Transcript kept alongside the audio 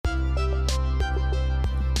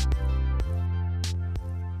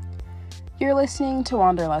You're listening to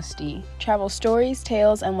Wanderlusty, travel stories,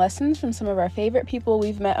 tales, and lessons from some of our favorite people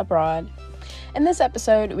we've met abroad. In this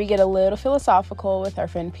episode, we get a little philosophical with our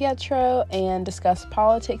friend Pietro and discuss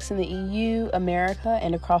politics in the EU, America,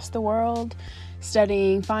 and across the world,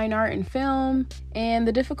 studying fine art and film, and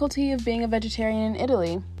the difficulty of being a vegetarian in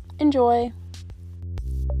Italy. Enjoy!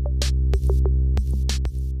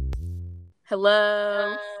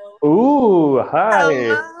 Hello. Ooh, hi.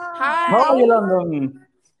 Hello. Hi. How are you, London?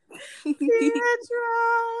 Pietro.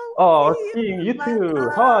 Oh, seeing you too.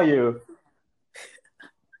 How are you?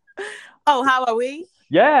 Oh, how are we?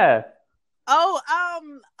 Yeah. Oh,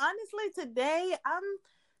 honestly, today I'm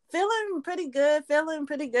feeling pretty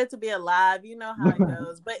good to be alive. You know how it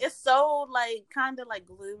goes. But it's so kind of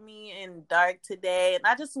gloomy and dark today, and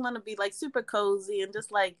I just want to be super cozy and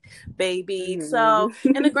just baby. Mm-hmm. So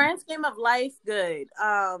in the grand scheme of life, good.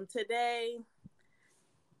 Today,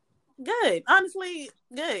 good. Honestly,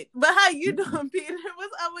 good. But how you doing, Peter?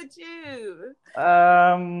 What's up with you?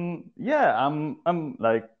 Yeah, I'm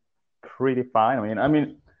pretty fine.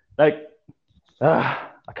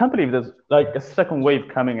 I can't believe there's a second wave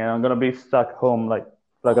coming, and I'm gonna be stuck home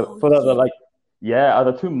for the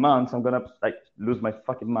other 2 months. I'm gonna lose my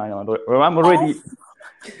fucking mind. I'm already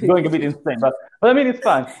going a bit insane, but it's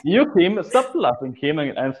fine. You, Kim, stop laughing, Kim,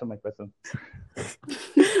 and answer my question.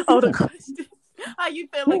 The question. How you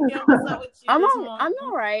feeling, Kim? What's up with you? I'm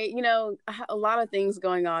all right. You know, I have a lot of things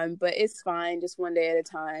going on, but it's fine. Just one day at a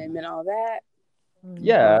time and all that.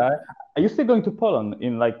 Yeah. Are you still going to Poland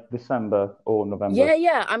in December or November?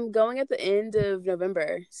 Yeah. I'm going at the end of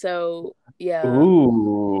November. So, yeah.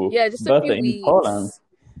 Ooh. Yeah, just a few in weeks. Poland.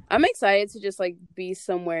 I'm excited to just be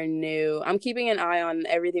somewhere new. I'm keeping an eye on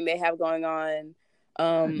everything they have going on.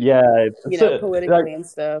 Politically and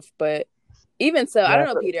stuff, but even so, I don't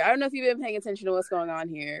know, Peter. I don't know if you've been paying attention to what's going on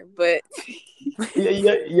here, but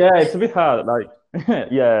yeah, it's a bit hard.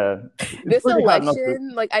 This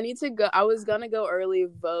election, I need to go. I was gonna go early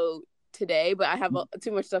vote today, but I have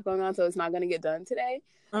too much stuff going on, so it's not gonna get done today.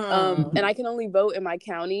 And I can only vote in my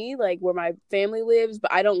county, where my family lives,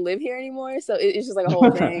 but I don't live here anymore, so it's just a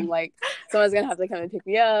whole thing. Someone's gonna have to come and pick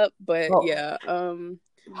me up, but yeah.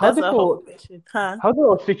 How's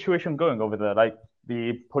the situation going over there?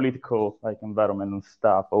 The political environment and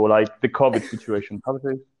stuff, or the COVID situation? How is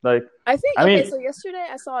it? So yesterday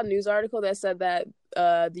I saw a news article that said that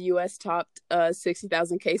the U.S. topped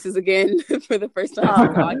 60,000 cases again for the first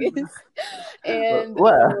time in August. And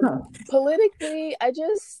politically, I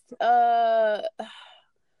just I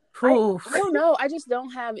don't know. I just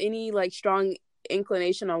don't have any strong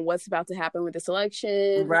inclination on what's about to happen with this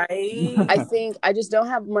election. Right. I think I just don't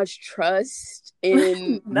have much trust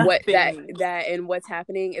in what's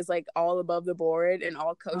happening is all above the board and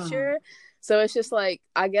all kosher. So it's just I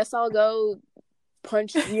guess I'll go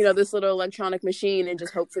punch this little electronic machine and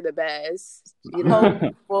just hope for the best.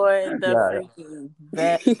 Hope for the freaking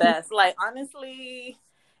best. Honestly,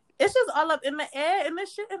 it's just all up in the air, and it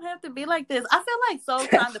shouldn't have to be like this. I feel so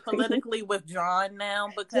kind of politically withdrawn now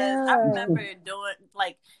because I remember doing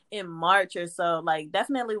in March or so,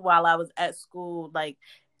 definitely while I was at school,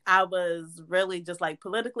 I was really just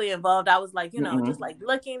politically involved. I was just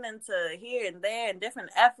looking into here and there and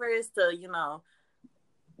different efforts to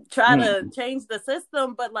try to change the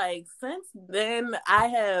system. But since then, I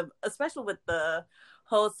have, especially with the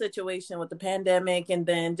whole situation with the pandemic, and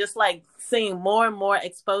then just seeing more and more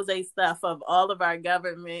expose stuff of all of our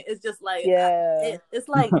government, it's just it's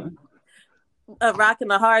a rock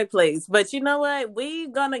in a hard place. But you know what, we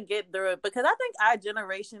gonna get through it, because I think our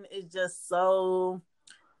generation is just so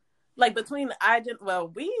between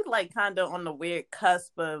we kind of on the weird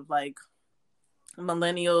cusp of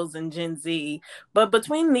millennials and Gen Z, but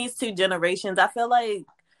between these two generations, I feel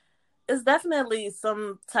it's definitely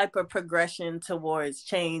some type of progression towards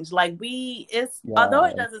change. Although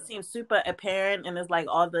it doesn't seem super apparent, and it's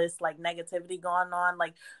all this negativity going on,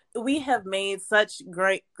 we have made such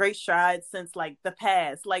great strides since the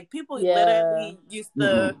past. People literally used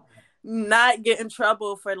to not get in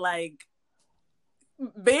trouble for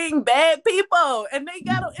being bad people, and it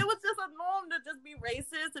was just a norm to just be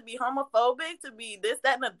racist, to be homophobic, to be this,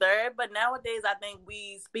 that, and the third. But nowadays I think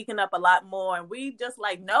we speaking up a lot more, and we just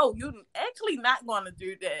no, you actually not going to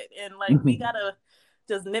do that, and we gotta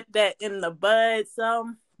just nip that in the bud.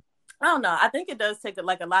 So I don't know, I think it does take a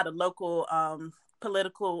lot of local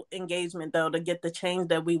political engagement though to get the change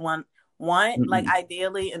that we want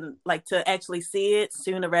ideally, and to actually see it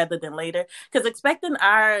sooner rather than later, because expecting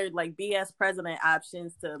our BS president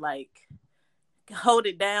options to hold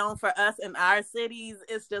it down for us in our cities,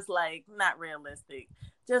 it's just not realistic.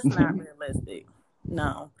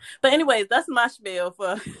 No, but anyways, that's my spiel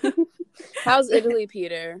for How's Italy,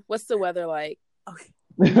 Peter? What's the weather like?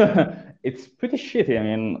 It's pretty shitty. I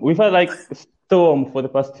mean, we've had like a storm for the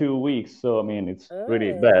past 2 weeks, so I mean, it's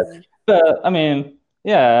really bad. But I mean,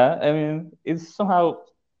 yeah, I mean, it's somehow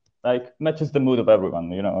like matches the mood of everyone,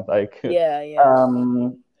 like Yeah.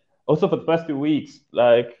 Also for the past 2 weeks,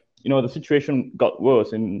 like the situation got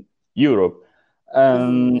worse in Europe,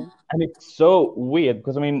 and it's so weird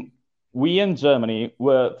because I mean, we in Germany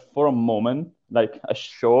were for a moment, like a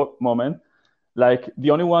short moment, like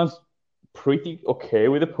the only ones pretty okay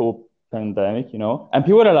with the whole pandemic, and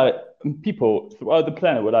people throughout the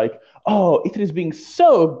planet were like, oh, Italy's being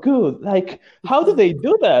so good. Like, how do they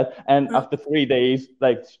do that? And after 3 days,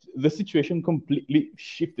 like the situation completely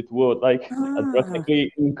shifted toward like a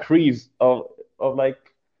drastically increase of like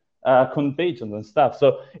contagions and stuff.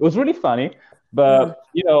 So it was really funny, but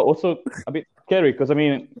also a bit scary because I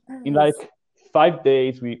mean, in like 5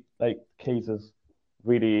 days, we like cases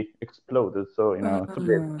really exploded. So it's a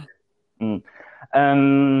bit.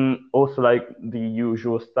 And also like the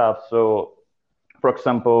usual stuff. So, for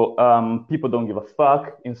example, people don't give a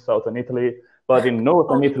fuck in southern Italy, but in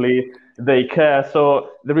northern Italy they care. So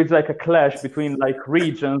there is like a clash between like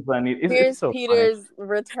regions, and it's so Peter's funny.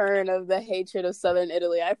 return of the hatred of southern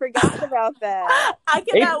Italy. I forgot about that. I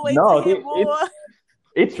cannot wait to hear more.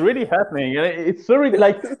 It's really happening. It's so really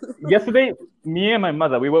like yesterday, me and my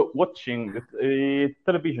mother, we were watching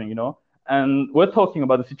television, and we're talking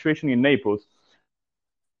about the situation in Naples.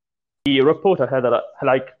 The reporter had a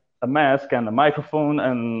mask and a microphone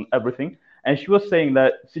and everything, and she was saying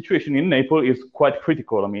that situation in Naples is quite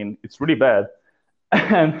critical. I mean, it's really bad,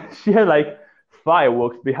 and she had like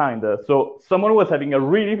fireworks behind her. So someone was having a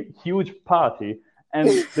really huge party, and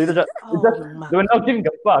they were not giving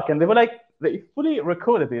a fuck, and they fully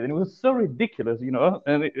recorded it, and it was so ridiculous,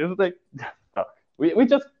 and it was like we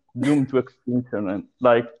just doomed to extinction, and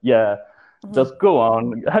like just go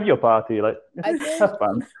on, have your party, like have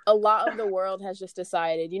fun. A lot of the world has just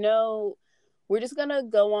decided, we're just gonna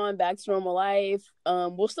go on back to normal life.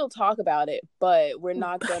 We'll still talk about it, but we're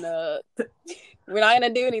not gonna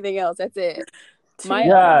do anything else. That's it.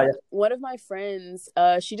 One of my friends,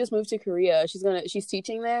 she just moved to Korea. She's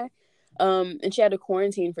teaching there, and she had to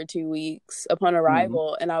quarantine for 2 weeks upon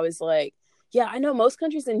arrival. And I was like, yeah, I know most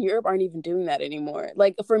countries in Europe aren't even doing that anymore.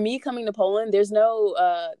 Like for me coming to Poland, there's no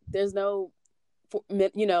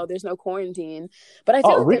quarantine, but I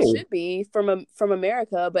feel there should be from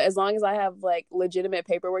America. But as long as I have like legitimate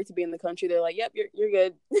paperwork to be in the country, they're like, yep, you're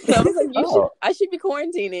good. So I was like, I should be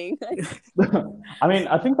quarantining. I mean,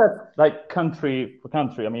 I think that like country for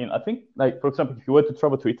country. I mean, I think like for example, if you were to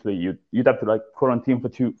travel to Italy, you'd have to like quarantine for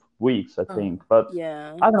 2 weeks, I think. But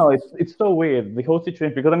I don't know. It's so weird, the whole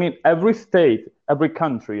situation, because I mean, every state, every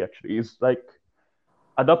country actually is like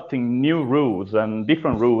adopting new rules and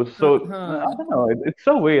different rules. So I don't know. It's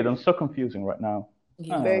so weird and so confusing right now.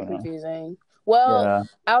 Very confusing. Well,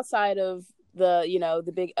 outside of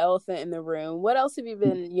the big elephant in the room, what else have you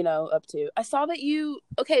been, up to? I saw that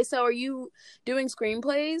so are you doing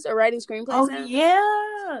screenplays or writing screenplays now?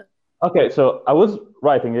 Yeah. Okay, so I was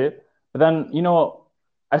writing it, but then,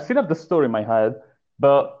 I still have the story in my head,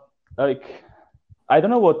 but like, I don't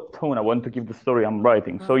know what tone I want to give the story I'm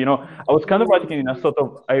writing. So, I was kind of writing it in a sort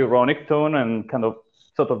of ironic tone and kind of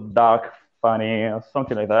sort of dark, funny, or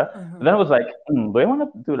something like that. And then I was like, do I want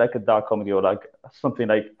to do like a dark comedy or like something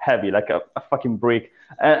like heavy, like a fucking brick?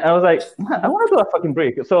 And I was like, I want to do a fucking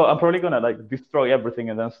brick. So I'm probably going to like destroy everything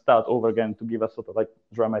and then start over again to give a sort of like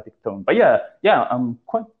dramatic tone. But yeah, I'm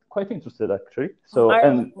quite interested actually. So,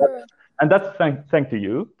 and that's thanks to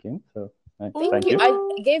you, Kim. So. Thank you. I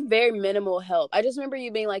gave very minimal help. I just remember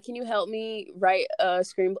you being like, can you help me write a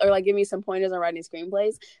screen or like give me some pointers on writing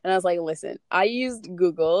screenplays? And I was like, listen, I used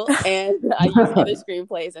Google and I used other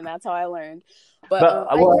screenplays, and that's how I learned. But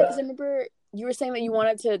I remember you were saying that you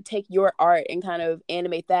wanted to take your art and kind of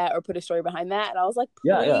animate that or put a story behind that. And I was like,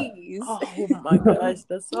 please. Yeah. Oh my gosh,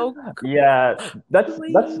 that's so cool. Yeah, that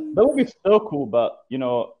would be so cool. But,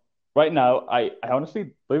 right now, I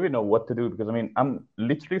honestly don't even know what to do, because I mean, I'm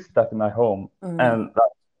literally stuck in my home and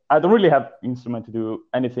I don't really have instrument to do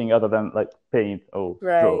anything other than like paint or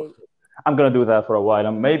draw. I'm gonna do that for a while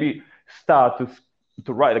and maybe start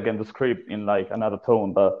to write again the script in like another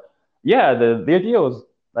tone. But yeah, the idea was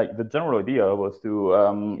like, the general idea was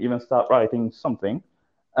to even start writing something,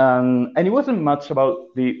 and it wasn't much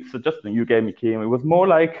about the suggestion you gave me, Kim. It was more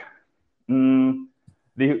like the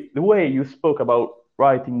way you spoke about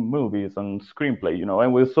writing movies and screenplay, and it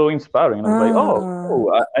was so inspiring. And I was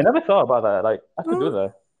like, I never thought about that. Like, I could do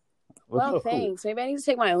that. Well, so thanks. Cool. Maybe I need to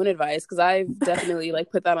take my own advice, because I've definitely like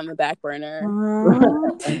put that on the back burner.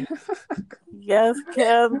 Yes,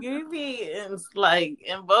 Kim, you be like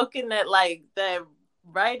invoking that like that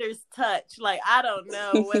writer's touch. Like I don't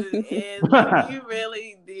know what it is. Like you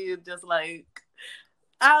really do just like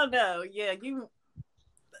I don't know. Yeah, you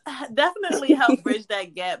definitely help bridge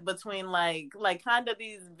that gap between like kind of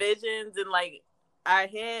these visions and like our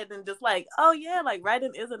head and just like oh yeah like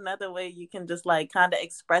writing is another way you can just like kind of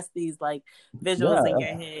express these like visuals in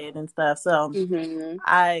your head and stuff so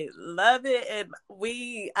I love it and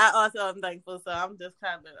I also am thankful so I'm just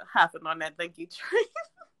kind of hopping on that thank you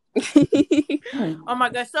train. Oh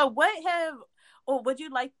my gosh, so would you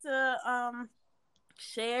like to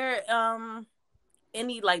share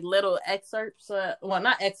any like little excerpts well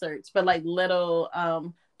not excerpts but like little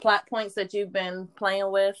plot points that you've been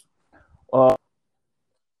playing with?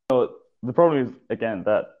 So the problem is again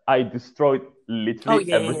that I destroyed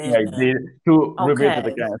literally everything I did to rebuild it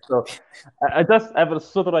again. So I just have a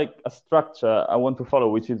sort of like a structure I want to follow,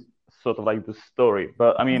 which is sort of like the story.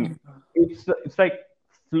 But I mean, it's like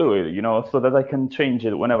fluid, so that I can change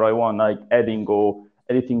it whenever I want, like adding or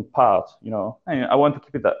editing parts, And I want to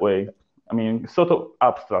keep it that way. I mean, sort of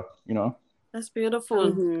abstract, That's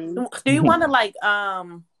beautiful. Do you want to like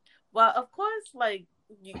well of course like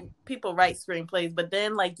people write screenplays but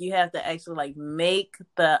then like you have to actually like make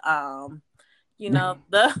the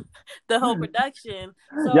the whole production.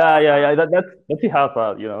 So, that's the hard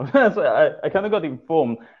part, So I kind of got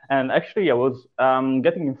informed, and actually I was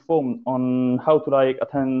getting informed on how to like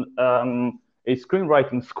attend a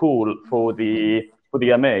screenwriting school for the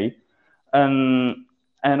MA, and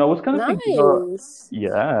I was kind of thinking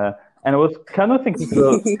and I was kind of thinking to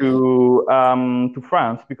go to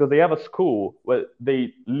France because they have a school where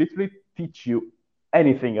they literally teach you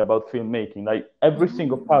anything about filmmaking, like every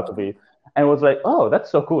single part of it. And I was like, oh, that's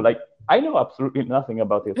so cool. Like, I know absolutely nothing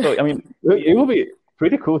about it. So, I mean, it would be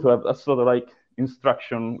pretty cool to have a sort of like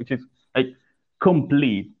instruction, which is like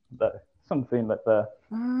complete, something like that.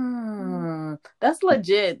 That's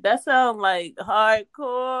legit. That sounds like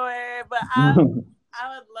hardcore, but I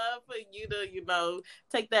would love for you to,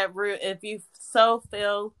 take that route if you so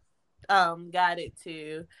feel guided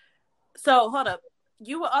to. So hold up.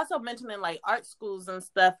 You were also mentioning like art schools and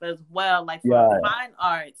stuff as well, like for fine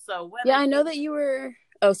art. So I know that you were.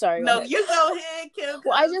 Oh, sorry. No, you go ahead, Kim.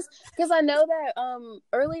 Well, because I know that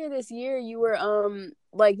earlier this year you were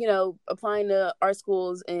applying to art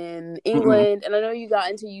schools in England, and I know you got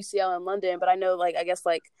into UCL in London, but I know I guess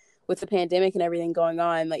with the pandemic and everything going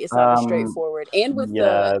on, like it's not as straightforward, and with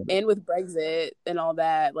with Brexit and all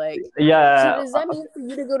that, So does that mean for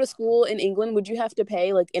you to go to school in England, would you have to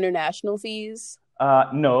pay like international fees?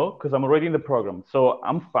 No, because I'm already in the program, so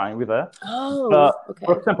I'm fine with that. Oh, but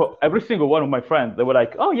for example, every single one of my friends, they were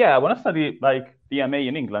like, "Oh yeah, I want to study like the MA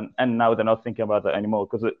in England," and now they're not thinking about that anymore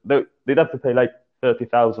because they'd have to pay like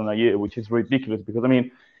 30,000 a year, which is ridiculous. Because I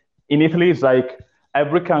mean, in Italy, it's like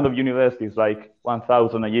every kind of university is like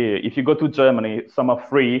 1,000 a year. If you go to Germany, some are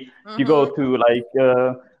free. If you go to like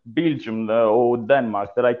Belgium or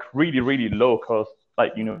Denmark, they're like really, really low cost,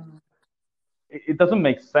 It doesn't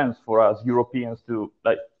make sense for us Europeans to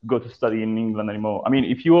like go to study in England anymore. I mean,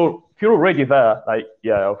 if you're already there,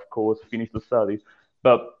 of course, finish the studies,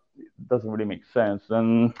 but it doesn't really make sense.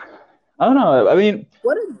 And I don't know. I mean,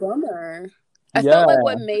 what a bummer. I felt like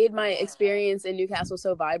what made my experience in Newcastle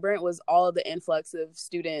so vibrant was all of the influx of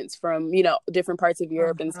students from, different parts of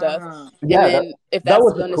Europe and stuff. Yeah, and then if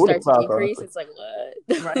that's going to start to decrease, it's like,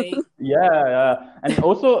 what? Right. Yeah. And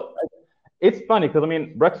also, it's funny because, I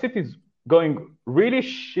mean, Brexit is going really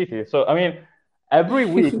shitty. So, I mean, every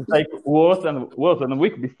week it's like worse and worse than the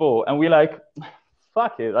week before. And we're like,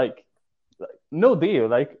 fuck it. Like no deal.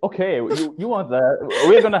 Like, okay, you want that?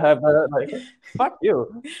 We're going to have that. Like, fuck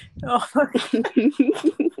you. Oh.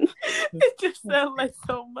 It just sounds like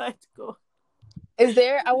so much cool.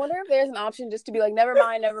 I wonder if there's an option just to be like, never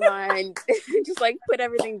mind. Just like put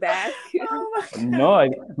everything back. No,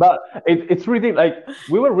 but it's really like,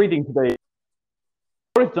 we were reading today,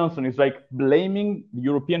 Boris Johnson is like blaming the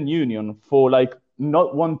European Union for like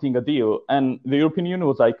not wanting a deal, and the European Union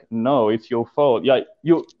was like, "No, it's your fault. Yeah,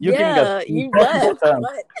 you're giving us left.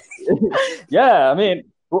 Yeah, I mean,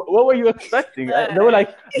 what were you expecting? They were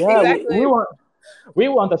like, "Yeah, exactly. we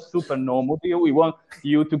want a super normal deal. We want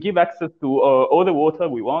you to give access to all the water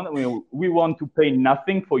we want. We want to pay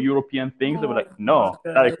nothing for European things." They were like, "No,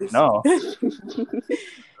 no."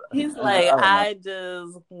 He's like, I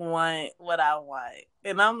just want what I want.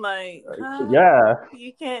 And I'm like,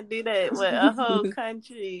 you can't do that with a whole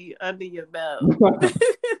country under your belt.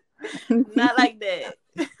 Not like that.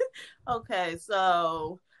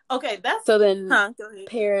 That's... So then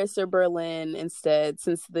Paris or Berlin instead,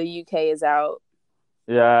 since the UK is out.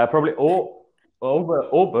 Yeah, probably. Or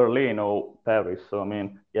or Berlin or Paris. So I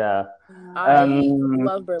mean, yeah. I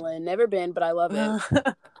love Berlin. Never been, but I love it.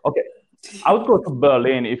 Okay, I would go to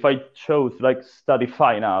Berlin if I chose like study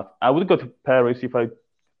fine art. I would go to Paris if I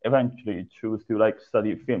eventually choose to like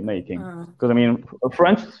study filmmaking. Because I mean,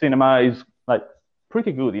 French cinema is like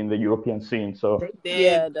pretty good in the European scene. So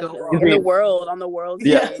yeah, definitely. In the world, on the world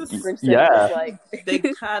stage, yeah, they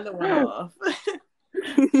kind of went off.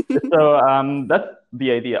 So that's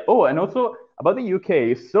the idea. Oh, and also about the UK,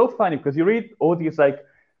 it's so funny because you read all these like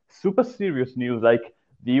super serious news, like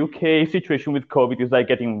the UK situation with COVID is like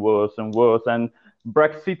getting worse and worse, and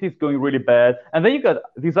Brexit is going really bad. And then you got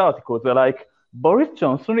these articles that are like, Boris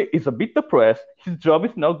Johnson is a bit depressed. His job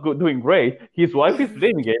is not doing great. His wife is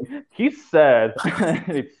leaving him. He's sad.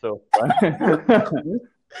 It's so fun.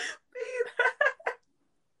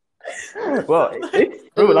 Well, it's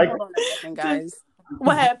true. Like, hold on a second, guys.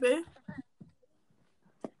 What happened?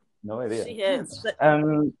 No idea. She has.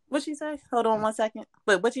 What'd she say? Hold on 1 second.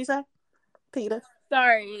 But what'd you say, Peter?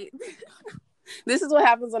 Sorry. This is what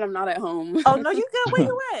happens when I'm not at home. Oh no, you good? Where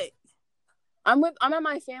you at? I'm at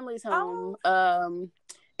my family's home.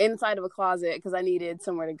 Inside of a closet because I needed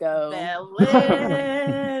somewhere to go.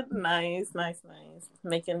 Valid. Nice.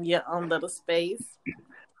 Making your own little space.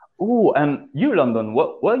 Oh, and you, London,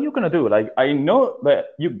 what are you gonna do? Like, I know that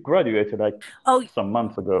you graduated like some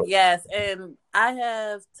months ago. Yes, and I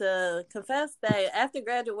have to confess that after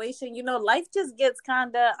graduation, life just gets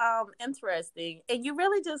kind of interesting, and you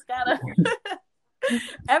really just gotta.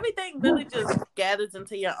 Everything really just gathers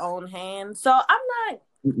into your own hands. So I'm not.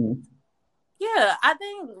 Mm-hmm. Yeah, I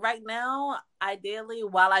think right now, ideally,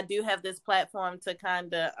 while I do have this platform to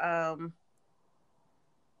kind of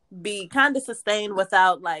be kind of sustained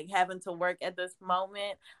without like having to work at this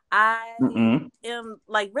moment, I am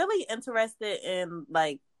like really interested in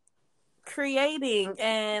like creating,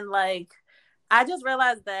 and like I just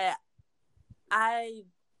realized that I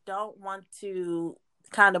don't want to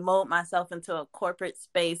kind of mold myself into a corporate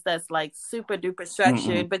space that's like super duper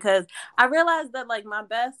structured, because I realized that like my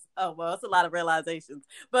best it's a lot of realizations,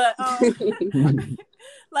 but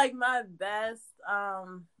like my best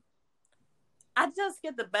I just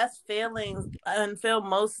get the best feelings and feel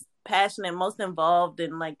most passionate, most involved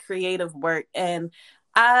in like creative work. And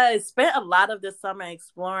I spent a lot of this summer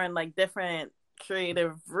exploring like different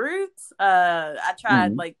creative routes. I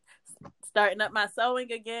tried like starting up my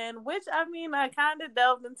sewing again, which I mean I kind of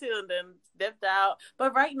delved into and then dipped out.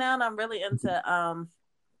 But right now I'm really into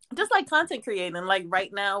just like content creating. Like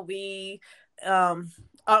right now we are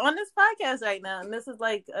on this podcast right now, and this is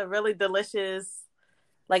like a really delicious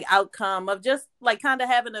like outcome of just like kind of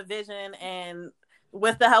having a vision, and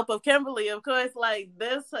with the help of Kimberly, of course, like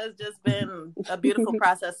this has just been a beautiful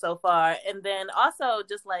process so far. And then also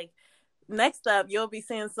just like next up, you'll be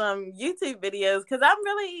seeing some YouTube videos, because I'm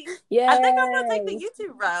really, I think I'm gonna take the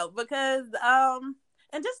YouTube route, because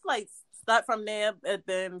and just like start from there, and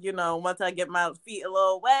then once I get my feet a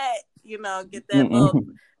little wet, get that little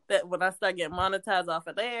that when I start getting monetized off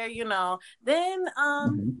of there, then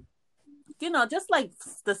just like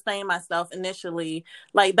sustain myself initially.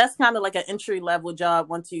 Like that's kind of like an entry level job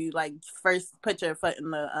once you like first put your foot in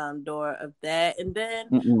the door of that, and then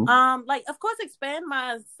like of course expand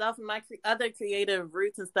myself and my other creative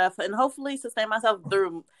roots and stuff, and hopefully sustain myself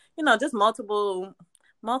through just multiple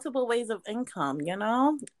ways of income, in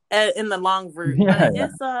the long route. But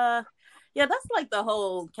it's that's like the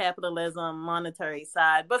whole capitalism monetary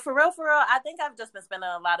side. But for real, I think I've just been spending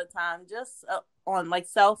a lot of time just on like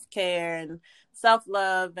self-care and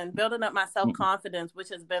self-love and building up my self-confidence, which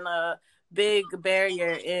has been a big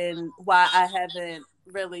barrier in why I haven't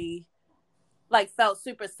really like felt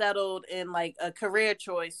super settled in like a career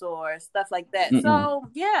choice or stuff like that. So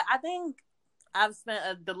yeah, I think I've spent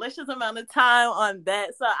a delicious amount of time on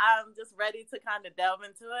that. So I'm just ready to kind of delve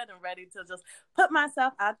into it and ready to just put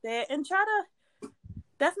myself out there and try to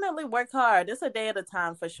definitely work hard. It's a day at a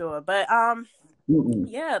time for sure. But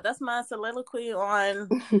yeah, that's my soliloquy on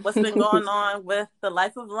what's been going on with the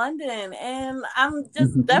life of London. And I'm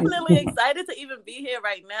just definitely excited to even be here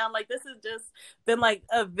right now. Like this has just been like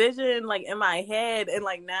a vision like in my head. And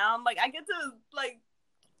like now I'm like I get to like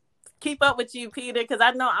keep up with you, Peter, because I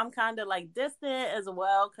know I'm kind of like distant as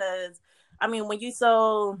well, because I mean when you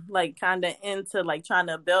so like kind of into like trying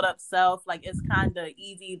to build up self, like it's kind of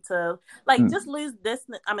easy to like just lose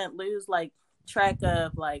like track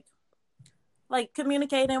of like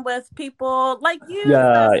communicating with people like you.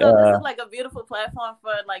 So this is like a beautiful platform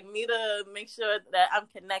for like me to make sure that I'm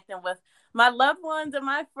connecting with my loved ones and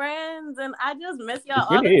my friends, and I just miss y'all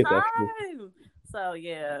all the time. So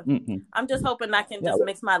yeah, Mm-mm. I'm just hoping I can Yeah. just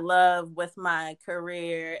mix my love with my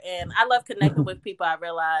career, and I love connecting with people. I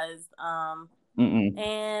realized, Mm-mm.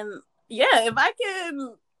 and yeah, if I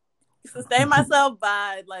can sustain myself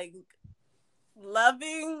by like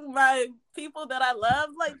loving my people that I love,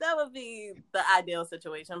 like that would be the ideal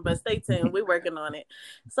situation. But stay tuned, we're working on it.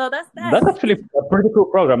 So that's that. That's actually a pretty cool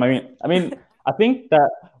program. I think that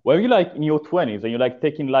when you're like in your 20s and you're like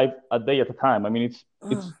taking life a day at a time, I mean, it's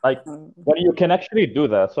like when you can actually do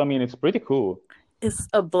that. So I mean, it's pretty cool. It's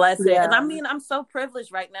a blessing. Yeah. And I mean, I'm so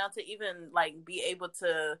privileged right now to even like be able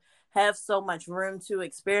to have so much room to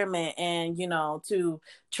experiment and, you know, to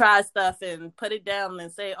try stuff and put it down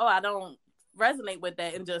and say, oh, I don't resonate with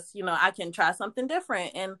that, and just, you know, I can try something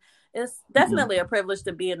different. And it's definitely a privilege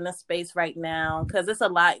to be in this space right now because it's a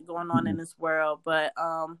lot going on in this world. But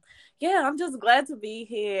yeah, I'm just glad to be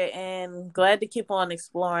here and glad to keep on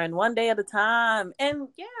exploring one day at a time. And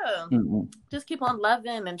yeah, just keep on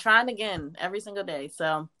loving and trying again every single day.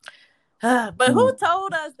 So, but who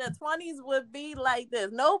told us that 20s would be like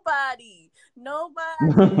this? Nobody.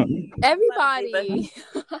 Everybody.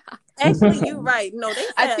 Actually, you're right. No, they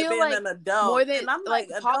said I feel being like an adult. more than and I'm like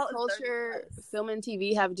pop adult is culture, 35. film and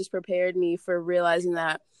TV have just prepared me for realizing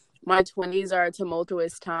that my 20s are a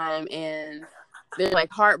tumultuous time, and there's like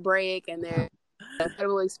heartbreak and there's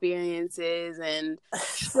incredible experiences and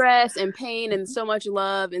stress and pain and so much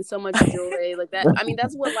love and so much joy like that. I mean,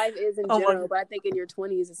 that's what life is in general, but I think in your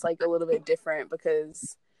 20s it's like a little bit different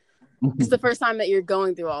because it's the first time that you're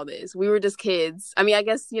going through all this. We were just kids. I mean, I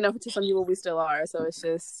guess, you know, to some people we still are, so it's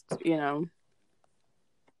just, you know.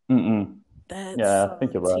 That's Yeah, I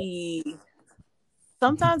think you're right.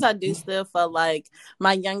 Sometimes I do still feel like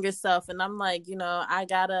my younger self, and I'm like, you know, I'm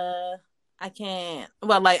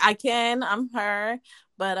her,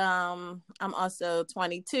 but I'm also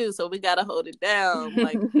 22, so we gotta hold it down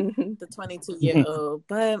like the 22-year-old.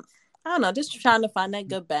 But I don't know, just trying to find that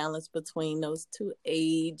good balance between those two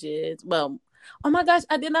ages. Well, oh my gosh,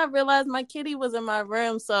 I did not realize my kitty was in my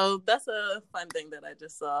room, so that's a fun thing that I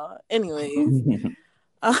just saw. Anyways.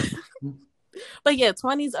 But yeah,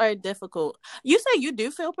 20s are difficult. You say you do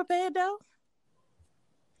feel prepared though?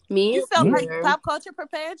 Me? You felt like pop culture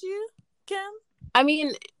prepared you, Kim? I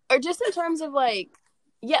mean, or just in terms of like,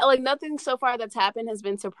 yeah, like nothing so far that's happened has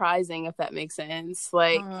been surprising, if that makes sense.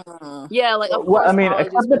 Like, yeah, like of course, I mean, college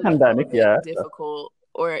except has the been pandemic, yeah. difficult,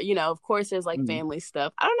 or you know, of course, there's like family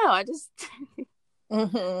stuff. I don't know. I just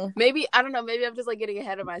maybe I don't know. Maybe I'm just like getting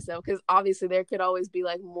ahead of myself because obviously there could always be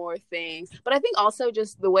like more things. But I think also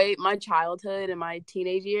just the way my childhood and my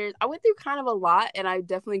teenage years, I went through kind of a lot, and I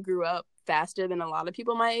definitely grew up faster than a lot of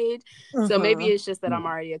people my age. So maybe it's just that I'm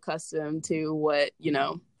already accustomed to what, you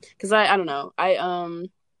know, because I don't know.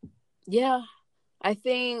 Yeah, I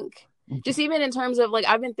think just even in terms of like,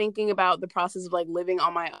 I've been thinking about the process of like living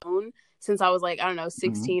on my own since I was like, I don't know,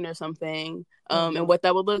 16 or something, and what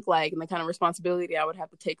that would look like and the kind of responsibility I would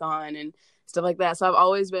have to take on and stuff like that. So I've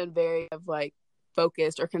always been very like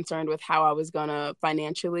focused or concerned with how I was gonna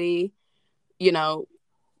financially, you know,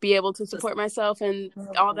 be able to support myself and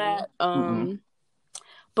all that.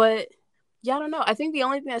 But yeah, I don't know. I think the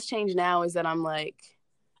only thing that's changed now is that I'm like,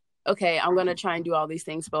 okay, I'm going to try and do all these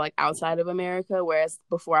things, but like outside of America. Whereas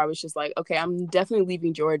before I was just like, okay, I'm definitely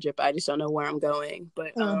leaving Georgia, but I just don't know where I'm going.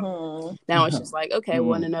 But now it's just like, okay,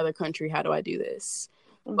 well, in another country, how do I do this?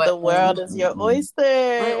 But the world is your oyster.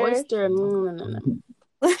 My oyster.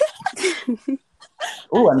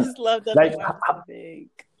 Oh, I just love that. Like, big.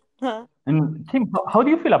 And Kim, how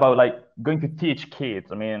do you feel about like going to teach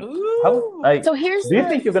kids? I mean, so here's do you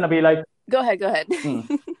think you're gonna be like? Go ahead.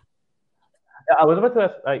 I was about to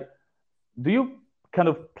ask, like, do you kind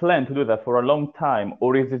of plan to do that for a long time,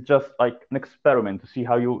 or is it just like an experiment to see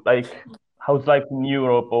how you like, how's life in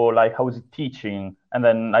Europe, or like how is it teaching, and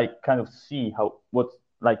then like kind of see what's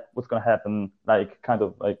gonna happen, like kind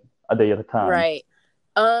of like a day at a time. Right.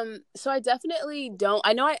 So I definitely don't.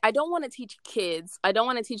 I know I don't want to teach kids. I don't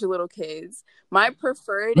want to teach little kids. My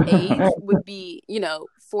preferred age would be,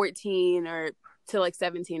 14 or to like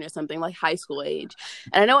 17 or something, like high school age.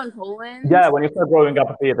 And I know in Poland, when you start growing up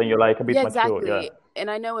a bit, then you're like a bit mature. Yeah.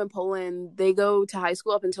 And I know in Poland they go to high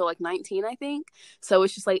school up until like 19, I think. So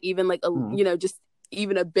it's just like even like just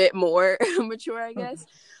even a bit more mature, I guess.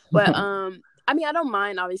 But I mean, I don't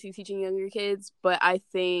mind obviously teaching younger kids, but I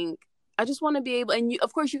think I just want to be able, and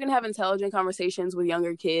of course you can have intelligent conversations with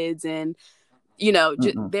younger kids, and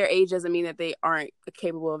their age doesn't mean that they aren't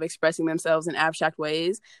capable of expressing themselves in abstract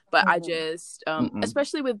ways. But I just,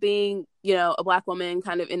 especially with being, a Black woman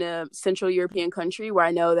kind of in a Central European country where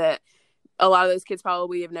I know that a lot of those kids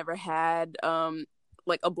probably have never had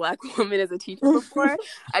like a Black woman as a teacher before.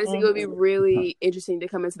 I just think it would be really interesting to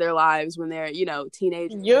come into their lives when they're,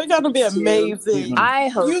 teenagers. You're gonna be amazing. I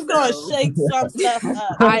hope you're gonna shake some stuff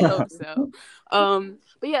up. I hope so.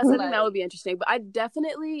 But yes, I think that would be interesting. But I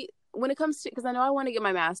definitely, when it comes to, because I know I want to get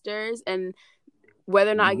my master's, and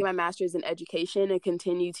whether or not I get my master's in education and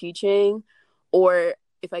continue teaching, or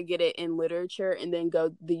if I get it in literature and then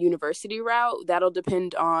go the university route, that'll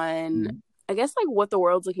depend on, I guess, like what the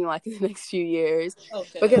world's looking like in the next few years.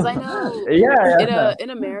 Okay. Because I know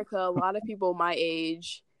in America, a lot of people my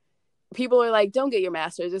age, people are like, don't get your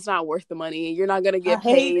master's. It's not worth the money. You're not going to get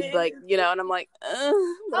paid. Like, and I'm like,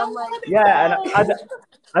 yeah. And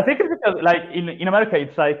I think it's because, like, in America,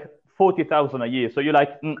 it's like 40,000 a year. So you're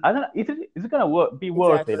like, I don't know, is it going to be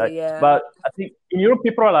worth it? Like, but I think in Europe,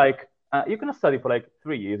 people are like, you're going to study for like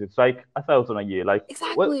 3 years. It's like 1,000 a year. Like,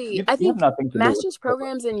 exactly. I think master's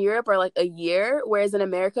programs in Europe are like a year, whereas in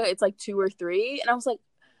America, it's like 2 or 3. And I was like,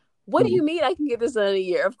 what do you mean I can get this done in a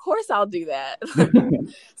year? Of course I'll do that.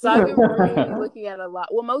 So I've been really looking at a lot.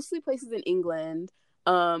 Well, mostly places in England.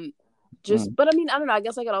 But I mean, I don't know. I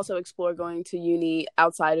guess I could also explore going to uni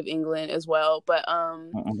outside of England as well. But I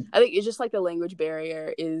think it's just like the language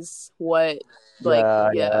barrier is what, like,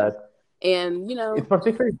 And, it's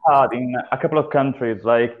particularly hard in a couple of countries,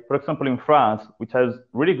 like, for example, in France, which has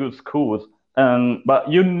really good schools, but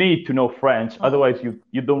you need to know French. Otherwise,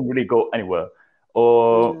 you don't really go anywhere.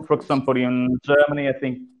 Or, for example, in Germany, I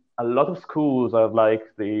think a lot of schools have like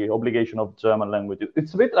the obligation of German language.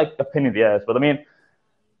 It's a bit like a pain in the ass, but I mean,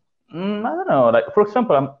 I don't know. Like, for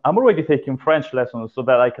example, I'm already taking French lessons so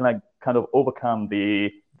that I can like kind of overcome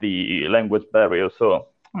the language barrier. So,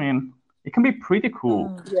 I mean, it can be pretty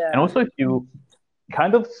cool. And also, if you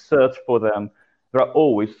kind of search for them, there are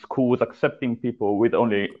always schools accepting people with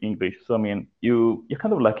only English. So, I mean, you're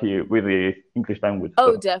kind of lucky with the English language.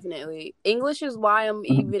 Oh, definitely. English is why I'm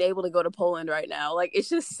even able to go to Poland right now. Like, it's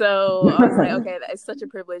just so, I was like, okay, it's such a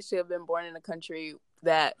privilege to have been born in a country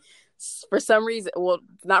that for some reason, well,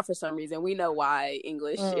 not for some reason, we know why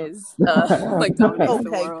English is like dominates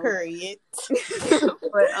the world. Period.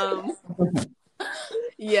 But,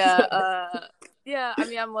 yeah, I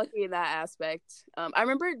mean, I'm lucky in that aspect. I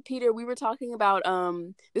remember, Peter, we were talking about,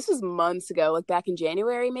 this was months ago, like back in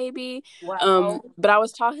January, maybe. Wow. But I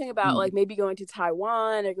was talking about, like, maybe going to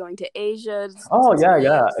Taiwan or going to Asia. Oh,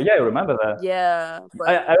 yeah, I remember that. Yeah. But...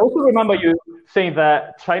 I also remember you saying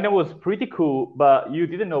that China was pretty cool, but you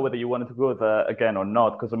didn't know whether you wanted to go there again or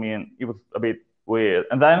not, because, I mean, it was a bit weird.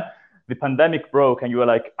 And then the pandemic broke, and you were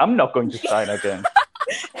like, I'm not going to China again.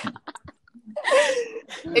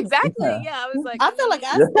 Exactly. Yeah, I was like, I feel like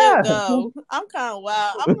I still go. I'm kind of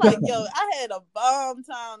wild. I'm like, yo, I had a bomb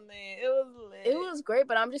time there. It was lit. It was great,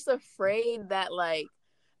 but I'm just afraid that, like,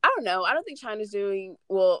 I don't know. I don't think China's doing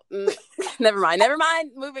well. Never mind.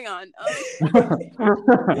 Moving on.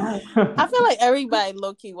 I feel like everybody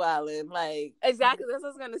low key wilding. Like, exactly. That's what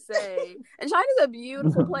I was gonna say. And China's a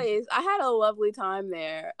beautiful place. I had a lovely time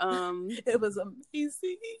there. It was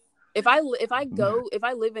amazing. If I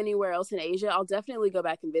live anywhere else in Asia, I'll definitely go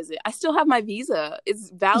back and visit. I still have my visa.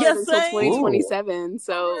 It's valid until 2027.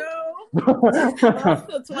 So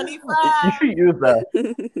until 25. You should use that.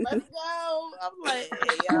 Let's go. I'm like,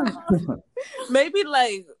 hey, maybe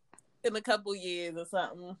like in a couple years or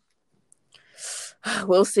something.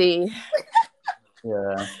 We'll see.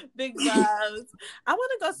 Yeah. Big vibes. I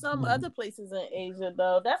want to go some other places in Asia,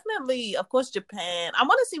 though. Definitely, of course, Japan. I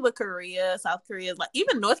want to see what Korea, South Korea is like.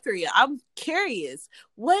 Even North Korea. I'm curious.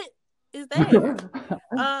 What is there?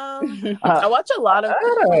 I watch a lot of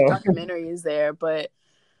documentaries there, but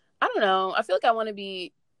I don't know. I feel like I want to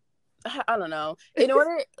be. I don't know. In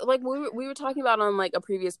order, like we were talking about on like a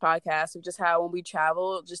previous podcast of just how when we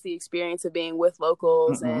travel, just the experience of being with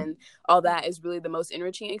locals and all that is really the most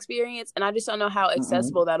enriching experience. And I just don't know how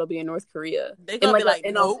accessible that'll be in North Korea. They're gonna be like,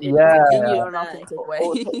 in an authentic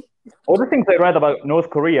way. All the things I read about North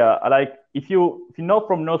Korea are like, if you're not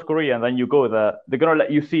from North Korea and then you go there, they're gonna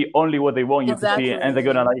let you see only what they want you to see, and they're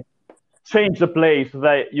gonna like change the place so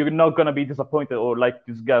that you're not gonna be disappointed or like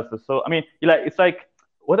disgusted. So I mean, it's like.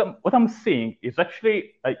 What I'm seeing is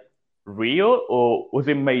actually like real, or was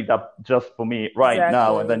it made up just for me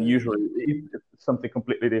now? And then usually it's something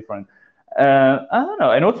completely different. I don't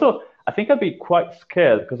know. And also, I think I'd be quite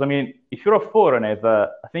scared because I mean, if you're a foreigner,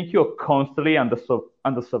 I think you're constantly under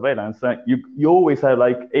surveillance. You always have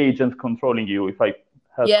like agents controlling you. If I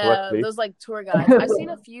heard correctly. Yeah, those like tour guides. I've seen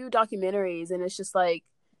a few documentaries, and it's just like.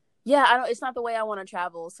 Yeah, it's not the way I want to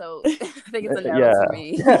travel, so I think it's a no for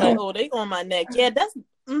me. Like, oh, they on my neck. Yeah, that's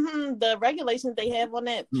the regulations they have on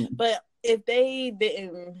that. But if they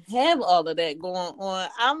didn't have all of that going on,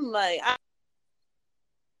 I'm like,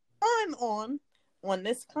 on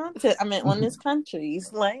this content. I mean, on this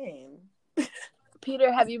country's land.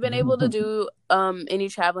 Peter, have you been able to do any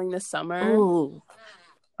traveling this summer? Ooh.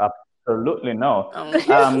 Absolutely no.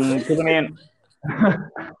 Because I mean,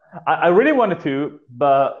 I really wanted to,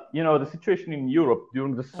 but the situation in Europe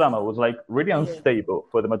during the summer was like really unstable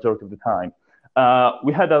for the majority of the time.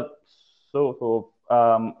 We had a sort of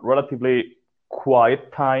relatively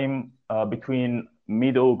quiet time between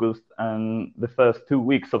mid-August and the first 2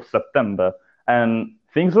 weeks of September, and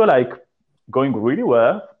things were like going really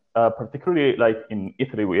well. Particularly like in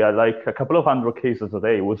Italy, we had like a couple of hundred cases a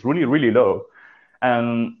day. It was really, really low.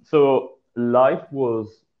 And so life was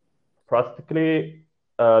practically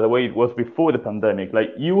the way it was before the pandemic. Like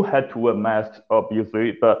you had to wear masks,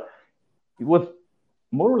 obviously, but it was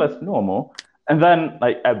more or less normal. And then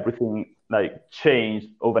like everything like changed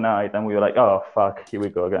overnight, and we were like, oh fuck, here we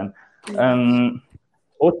go again. And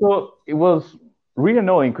also it was really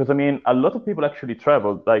annoying because I mean a lot of people actually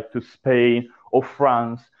traveled like to Spain or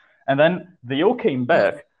France, and then they all came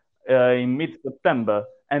back in mid-September,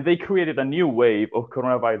 and they created a new wave of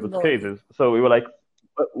coronavirus cases. So we were like,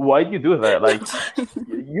 why do you do that? Like,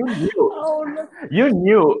 you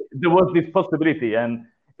knew there was this possibility, and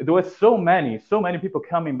there were so many people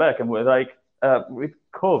coming back, and we're like, with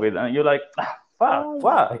COVID, and you're like, fuck,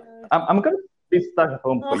 why? I'm gonna be stuck at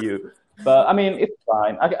home for you. But I mean, it's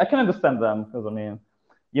fine. I can understand them because I mean,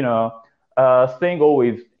 staying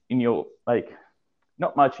always in your like,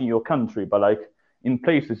 not much in your country, but like in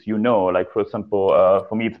places like for example,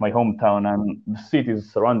 for me it's my hometown and the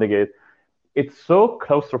cities surrounding it. It's so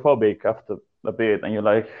claustrophobic after a bit, and you're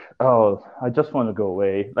like, oh, I just want to go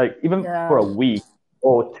away. Like even for a week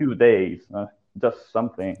or 2 days, just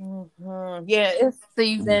something. Mm-hmm. Yeah. So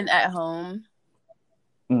you've been at home.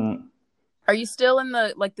 Mm. Are you still in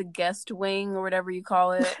the guest wing or whatever you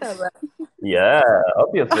call it? Yeah,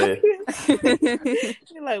 obviously.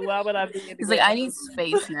 You're like, why would I be? He's like, I need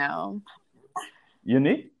space now. You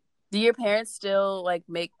need? Do your parents still like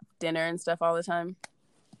make dinner and stuff all the time?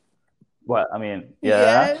 Well, I mean,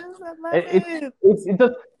 yeah.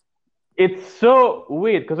 It's so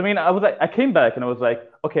weird because I mean, I came back and I was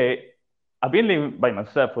like, okay, I've been living by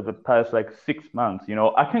myself for the past like 6 months.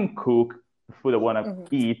 I can cook the food I want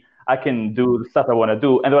to eat. I can do the stuff I want to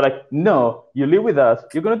do. And they're like, no, you live with us.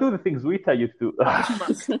 You're going to do the things we tell you to do.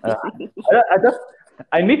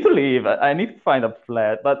 I need to leave. I need to find a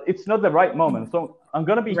flat, but it's not the right moment. So I'm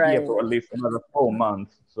going to be here for at least another 4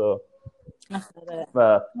 months. So,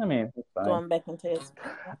 but I mean, it's fine. Going back into it.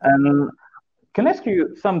 And can I ask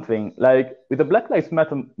you something? Like with the Black Lives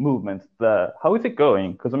Matter movement, how is it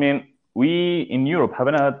going? Because I mean, we in Europe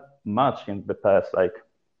haven't had much in the past like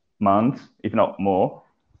months, if not more.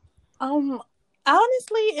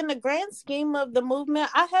 Honestly, in the grand scheme of the movement,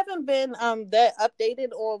 I haven't been that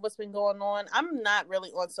updated on what's been going on. I'm not really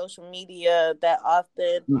on social media that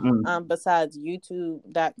often, besides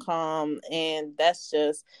YouTube.com, and that's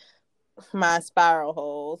just my spiral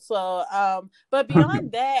hole. So, but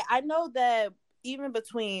beyond that, I know that even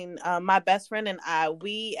between my best friend and I,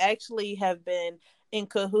 we actually have been in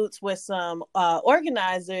cahoots with some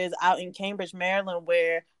organizers out in Cambridge, Maryland,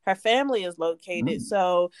 where her family is located.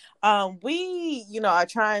 So we, are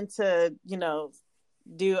trying to,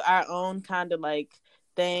 do our own kind of like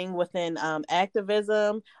thing within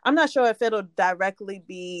activism. I'm not sure if it'll directly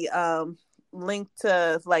be linked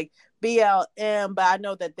to like BLM, but I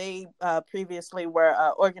know that they previously were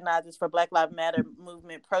organizers for Black Lives Matter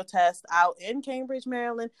movement protests out in Cambridge,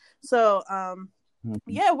 Maryland. So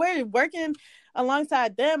yeah, we're working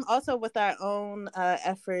alongside them also with our own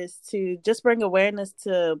efforts to just bring awareness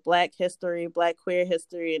to Black history, Black queer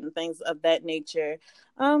history, and things of that nature.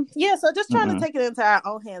 Yeah, so just trying to take it into our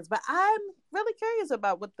own hands. But I'm really curious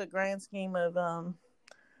about what the grand scheme of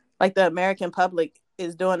like the American public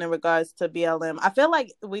is doing in regards to BLM. I feel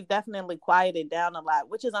like we've definitely quieted down a lot,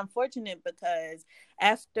 which is unfortunate because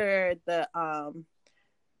after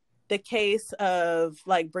the case of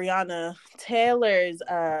like Breonna Taylor's,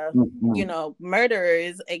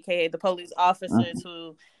 murderers, aka the police officers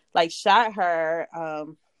who like shot her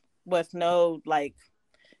with no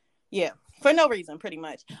for no reason, pretty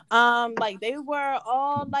much. Like they were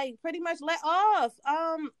all like pretty much let off,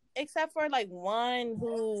 except for like one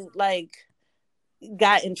who like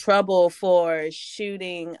got in trouble for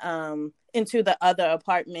shooting into the other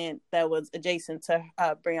apartment that was adjacent to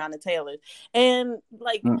Breonna Taylor. And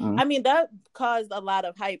like, I mean, that caused a lot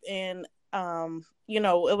of hype, and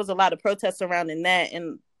it was a lot of protests surrounding that,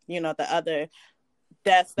 and the other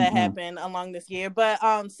deaths that happened along this year. But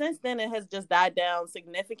since then it has just died down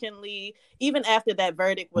significantly, even after that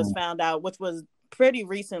verdict was found out, which was pretty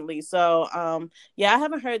recently. So yeah, I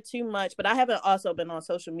haven't heard too much, but I haven't also been on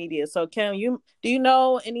social media. So Kim, do you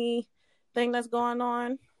know anything that's going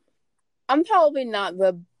on? I'm probably not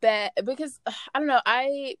the best because I don't know.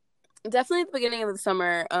 I definitely at the beginning of the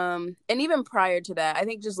summer, and even prior to that, I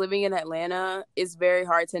think just living in Atlanta is very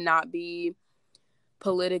hard to not be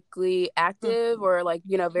politically active or like,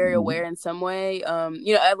 you know, very aware in some way.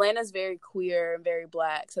 You know, Atlanta's very queer and very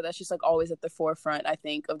Black, so that's just like always at the forefront, I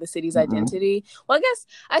think, of the city's identity. Well, I guess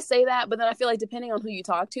I say that, but then I feel like depending on who you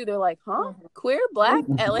talk to, they're like, huh, queer, Black,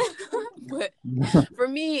 Atlanta. But for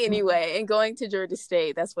me anyway, and going to Georgia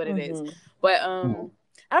State, that's what it is. But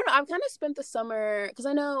I don't know, I've kind of spent the summer, because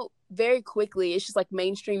I know very quickly it's just like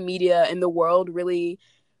mainstream media in the world really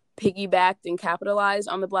piggybacked and capitalized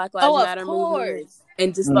on the Black Lives Matter movement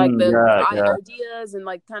and just like the ideas and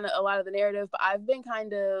like kind of a lot of the narrative. But I've been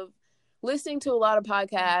kind of listening to a lot of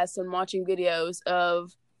podcasts and watching videos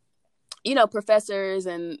of, you know, professors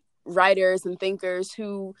and writers and thinkers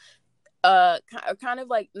who are kind of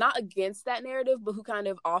like not against that narrative, but who kind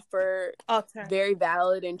of offer very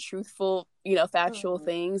valid and truthful, you know, factual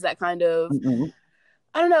things that kind of,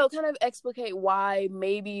 I don't know, kind of explicate why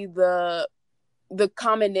maybe the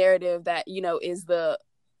common narrative that, you know, is the,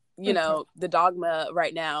 you know, the dogma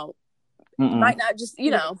right now might not just,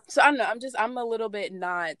 you know, so I don't know, I'm a little bit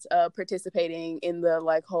not participating in the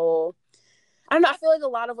like whole, I don't know, I feel like a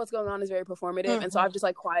lot of what's going on is very performative, and so I've just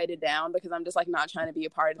like quieted down because I'm just like not trying to be a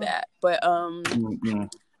part of that. But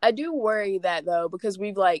I do worry that though, because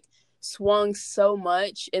we've like swung so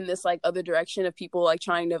much in this like other direction of people like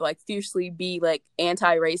trying to like fiercely be like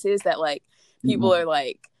anti-racist, that like people are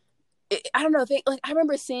like, I don't know, like I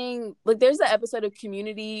remember seeing like there's the episode of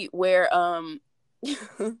Community where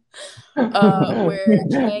where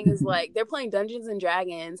Chang is like, they're playing Dungeons and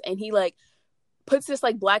Dragons, and he like puts this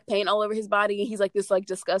like black paint all over his body, and he's like this like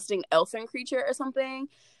disgusting elfin creature or something.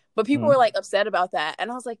 But people were like upset about that,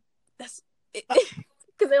 and I was like, that's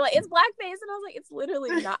because they're like, it's blackface, and I was like, it's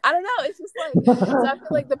literally not. I don't know, it's just like, so I feel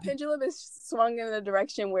like the pendulum is swung in a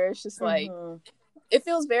direction where it's just like it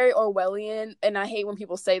feels very Orwellian, and I hate when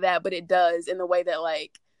people say that, but it does, in the way that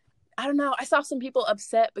like, I don't know, I saw some people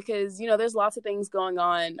upset because, you know, there's lots of things going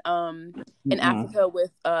on in Africa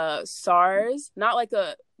with SARS, not like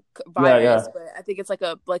a virus, but I think it's like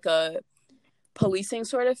a policing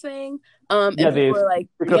sort of thing. And people were like,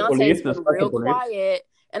 Beyonce's been real quiet.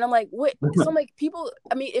 And I'm like, what? So I'm like, people,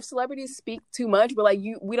 I mean, if celebrities speak too much, but like,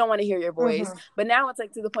 we don't want to hear your voice. But now it's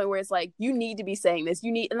like to the point where it's like, you need to be saying this.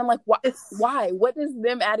 You need, and I'm like, why? What is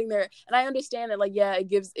them adding there? And I understand that, like, yeah,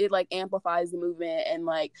 it like amplifies the movement and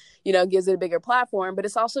like, you know, gives it a bigger platform. But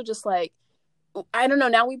it's also just like, I don't know.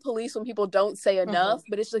 Now we police when people don't say enough,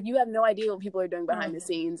 but it's like, you have no idea what people are doing behind the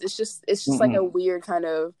scenes. It's just like a weird kind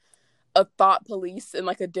of a thought police in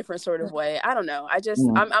like a different sort of way. I don't know. I just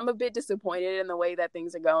I'm a bit disappointed in the way that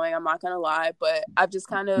things are going. I'm not gonna lie, but I've just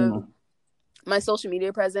kind of my social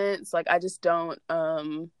media presence, like I just don't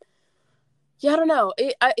I don't know.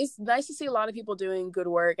 It's nice to see a lot of people doing good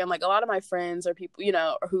work, and like a lot of my friends are people, you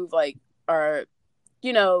know, who like are,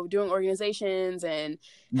 you know, doing organizations and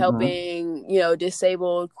helping, you know,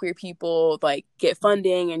 disabled queer people like get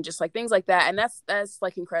funding and just like things like that, and that's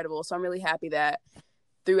like incredible. So I'm really happy that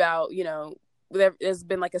throughout, you know, there's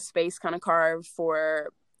been like a space kind of carved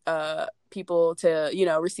for people to, you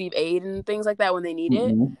know, receive aid and things like that when they need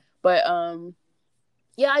it. But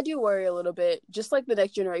yeah, I do worry a little bit, just like the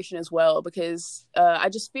next generation as well, because I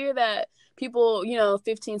just fear that people, you know,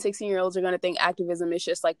 15, 16-year-olds are going to think activism is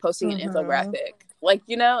just like posting an infographic, like,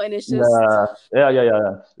 you know, and it's just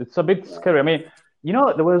yeah. It's a bit scary. I mean, you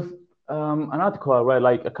know, there was an article I read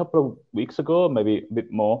like a couple of weeks ago, maybe a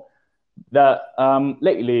bit more, that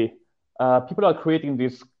lately people are creating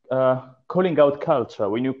this calling out culture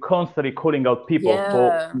when you're constantly calling out people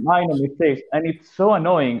for minor mistakes, and it's so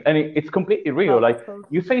annoying, and it's completely real. Like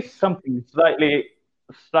you say something slightly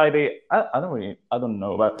I don't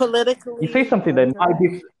know, but politically, you say something that might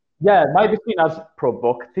be seen as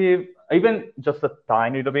provocative, even just a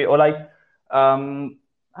tiny little bit, or like I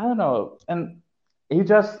don't know, and you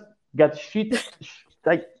just get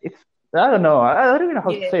like it's. I don't know. I don't even know how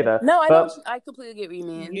to say that. No, I completely get what you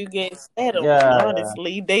mean. You get settled.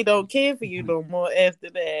 Honestly, they don't care for you no more after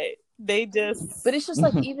that. They just. But it's just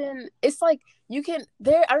like it's like you can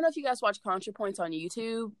there. I don't know if you guys watch ContraPoints on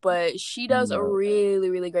YouTube, but she does a really,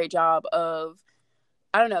 really great job of,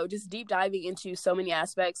 I don't know, just deep diving into so many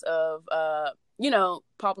aspects of you know,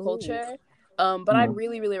 pop culture. But I'd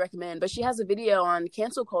really, really recommend. But she has a video on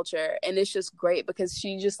cancel culture, and it's just great because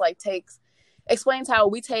she just like takes explains how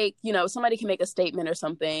we take, somebody can make a statement or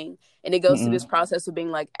something, and it goes through this process of being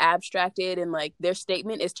like abstracted, and like their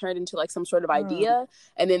statement is turned into like some sort of idea,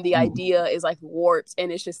 and then the idea is like warped,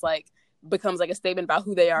 and it's just like becomes like a statement about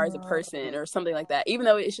who they are as a person or something like that, even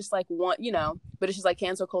though it's just like one, but it's just like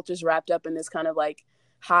cancel culture is wrapped up in this kind of like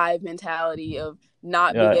hive mentality of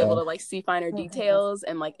not being able to like see finer details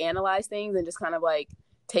and like analyze things, and just kind of like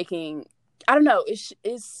taking, I don't know,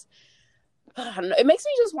 I don't know. It makes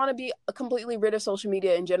me just want to be completely rid of social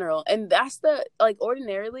media in general. And that's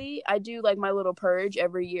ordinarily I do like my little purge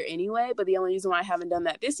every year anyway. But the only reason why I haven't done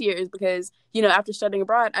that this year is because, after studying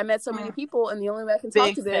abroad, I met so many people, and the only way I can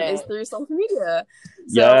talk to them is through social media.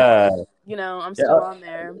 So, I'm still on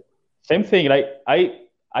there. Same thing. Like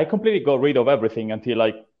I completely got rid of everything until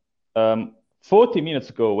like 40 minutes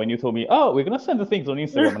ago when you told me, oh, we're going to send the things on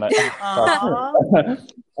Instagram.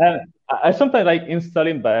 And I sometimes like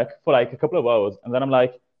installing back for like a couple of hours, and then I'm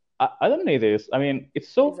like, I don't need this. I mean, it's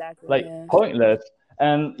so pointless.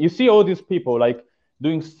 And you see all these people like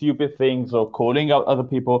doing stupid things or calling out other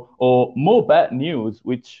people or more bad news,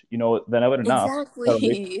 which, they're never enough.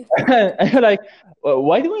 Exactly. And you're like, well,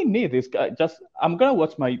 why do I need this? I'm going to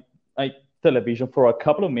watch my television for a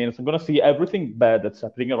couple of minutes. I'm going to see everything bad that's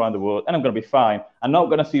happening around the world, and I'm going to be fine. I'm not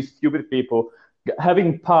going to see stupid people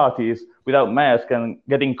having parties without masks and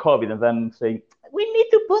getting COVID and then saying, we need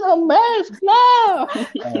to put on masks now.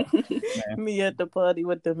 Me at the party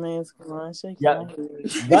with the mask on.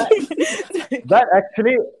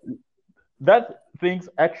 That things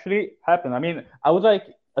actually happen. I mean, I was like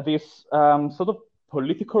at this sort of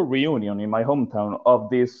political reunion in my hometown of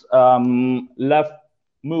this left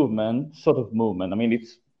movement. I mean,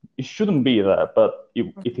 it shouldn't be there, but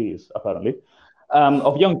it is apparently,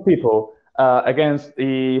 of young people against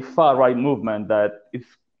the far right movement that is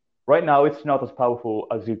right now. It's not as powerful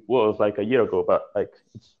as it was like a year ago, but like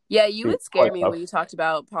you would scare me when you talked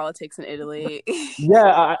about politics in Italy.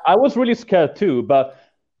 I was really scared too, but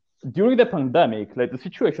during the pandemic, like the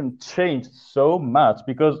situation changed so much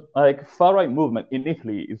because like far right movement in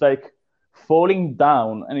Italy is like falling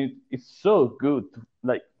down, and it's so good to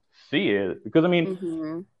like see it, because I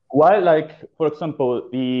mean, while like for example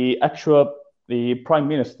the prime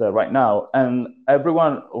minister right now and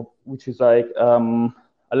everyone which is like a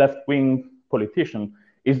left-wing politician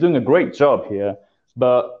is doing a great job here,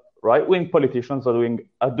 but right-wing politicians are doing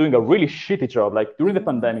a really shitty job. Like during the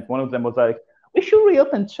pandemic, one of them was like, we should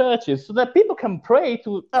reopen churches so that people can pray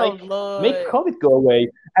to make COVID go away.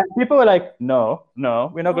 And people were like, no,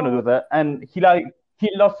 we're not going to do that. And he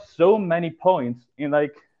lost so many points in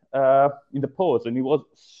the polls, and it was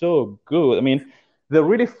so good. I mean, they're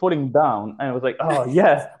really falling down, and I was like, oh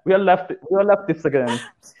yeah, we are leftists again.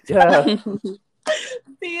 Yeah.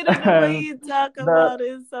 Peter, the way you talk about it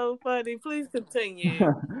is so funny. Please continue.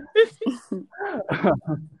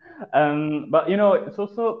 But it's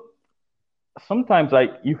also sometimes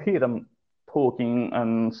like you hear them talking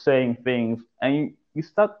and saying things, and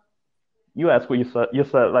you ask what you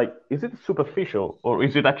said, like, is it superficial, or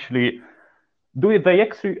is it actually, do they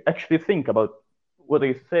actually think about what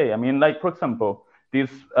they say? I mean, like, for example, this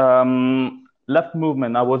left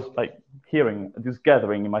movement, I was like hearing this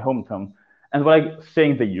gathering in my hometown, and we're like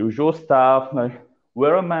saying the usual stuff, like,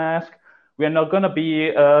 wear a mask, we are not going to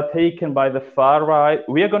be taken by the far right,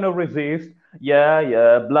 we are going to resist,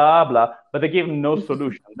 blah, blah. But they give no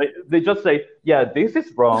solution. They just say, yeah, this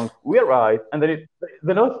is wrong, we're right. And then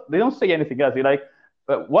they don't say anything else. You're like,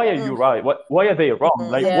 but why are you right? Why are they wrong?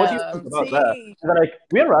 Like, what do you think about that? And they're like,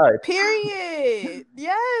 we're right. Period.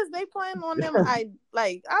 Yes, they playing on them. I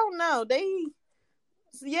don't know.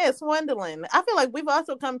 Swindling. I feel like we've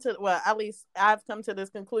also come to, well, at least I've come to this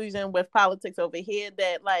conclusion with politics over here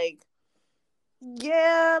that like,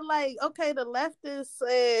 okay, the leftists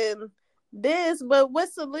and this, but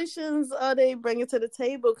what solutions are they bringing to the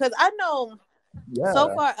table? Because I know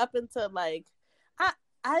so far up until like,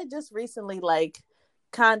 I just recently like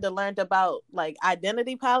kind of learned about like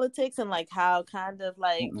identity politics and like how kind of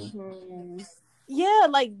like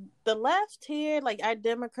like the left here, like our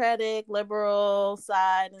democratic liberal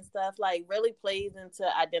side and stuff, like really plays into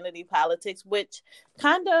identity politics, which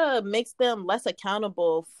kind of makes them less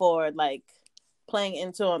accountable for like playing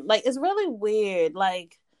into them. Like it's really weird,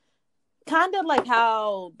 like kind of like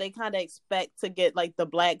how they kind of expect to get like the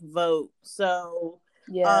black vote. So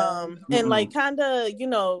and like kind of,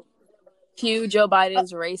 Hugh, Joe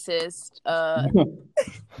Biden's racist.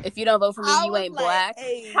 If you don't vote for me, you ain't like, black.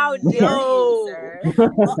 Hey, how dare you,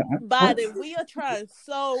 sir? Biden, we are trying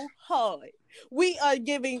so hard. We are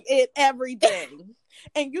giving it everything.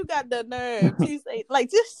 And you got the nerve to say, like,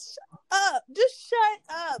 just up. Just shut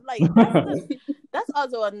up. Like that's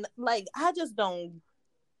also like I just don't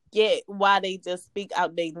get why they just speak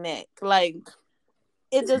out their neck. Like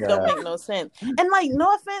it just don't make no sense. And like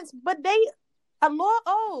no offense, but they a lot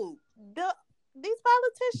old. These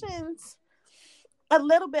politicians a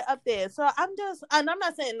little bit up there. So I'm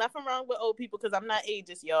not saying nothing wrong with old people because I'm not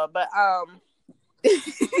ageist, y'all. But I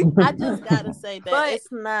just gotta say that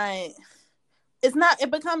it's not. It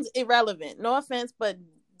becomes irrelevant. No offense, but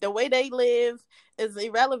the way they live is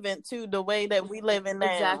irrelevant to the way that we live in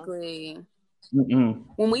now. Exactly. Mm-mm.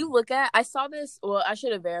 When we look at, I saw this. Well, I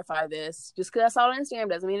should have verified this. Just because I saw it on Instagram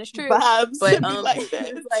doesn't mean it's true. Vibes But like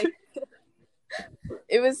that.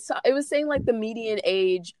 It was saying like the median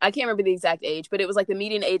age. I can't remember the exact age, but it was like the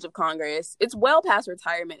median age of Congress. It's well past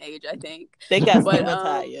retirement age, I think. They got to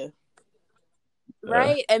retire.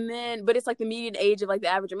 Right, and then but it's like the median age of like the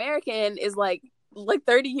average American is like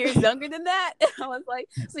 30 years younger than that. I was like,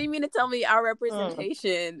 so you mean to tell me our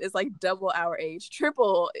representation is like double our age,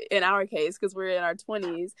 triple in our case because we're in our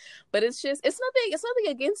 20s? But it's nothing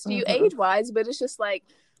against you age wise, but it's just like,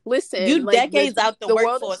 listen, you like, decades out the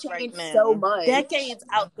world workforce has changed right now. so much. Decades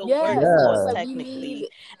out the workforce So technically,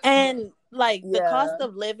 and like the cost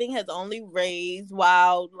of living has only raised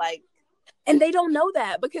while like. And they don't know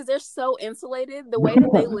that because they're so insulated. The way that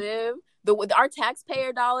they live, our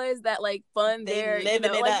taxpayer dollars that like fund their, like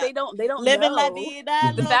they don't living know. La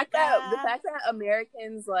vida The fact that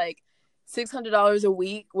Americans like $600 a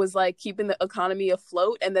week was like keeping the economy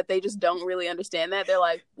afloat, and that they just don't really understand that. They're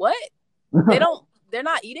like, what? They're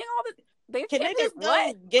not eating all the. Can they just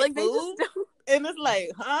what? Get like, food? And it's like,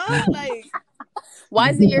 huh? Like.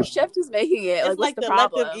 Why isn't your chef just making it? It's like what's the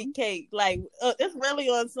problem? Let them eat cake. Like it's really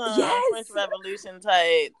on some French Revolution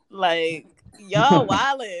type. Like y'all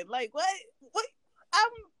wildin'. Like what? I'm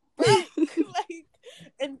broke. Like,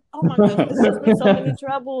 and oh my gosh, it's just been so many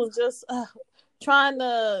troubles. Just trying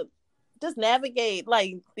to just navigate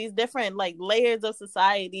like these different like layers of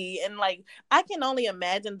society, and like I can only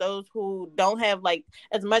imagine those who don't have like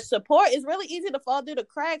as much support. It's really easy to fall through the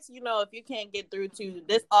cracks, if you can't get through to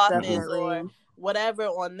this office or whatever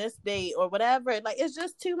on this date or whatever. Like it's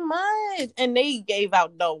just too much. And they gave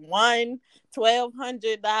out the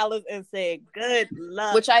 $1,200 and said good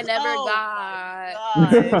luck, which I never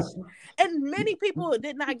got. And many people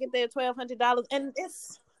did not get their $1,200, and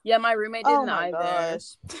it's my roommate didn't either.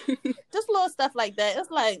 Gosh. Just little stuff like that. It's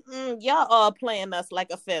like y'all all playing us like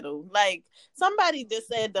a fiddle. Like somebody just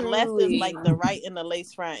said the left is like the right in the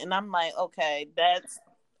lace front, and I'm like, okay, that's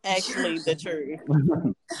actually the truth.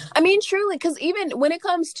 I mean, truly, because even when it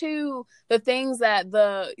comes to the things that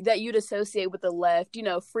you'd associate with the left,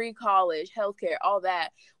 free college, healthcare, all that,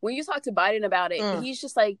 when you talk to Biden about it, he's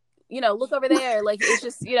just like, look over there. Like, it's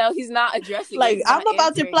just, he's not addressing like, it. I'm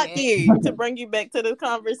about to pluck you to bring you back to the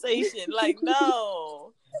conversation. Like,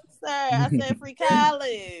 no, sir, I said free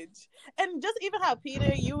college. And just even how,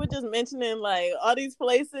 Peter, you were just mentioning, like, all these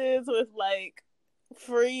places with, like,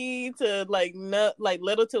 free to like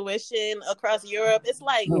little tuition across Europe. It's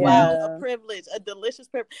like wow, a privilege, a delicious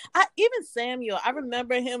privilege. Even Samuel, I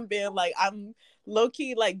remember him being like, I'm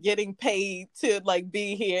low-key like getting paid to like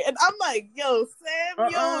be here, and I'm like, yo,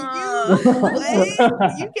 Samuel,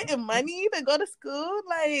 you getting money to go to school?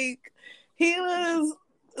 Like he was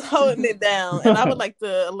holding it down, and I would like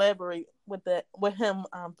to elaborate with him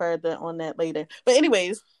further on that later. But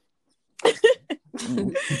anyways.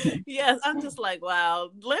 Yes, I'm just like,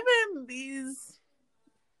 wow, living these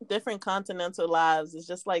different continental lives is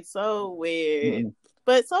just like so weird,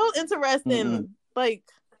 but so interesting. Like,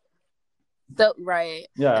 so right,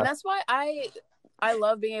 yeah, and that's why I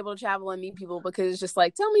love being able to travel and meet people, because it's just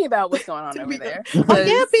like, tell me about what's going on over there. Oh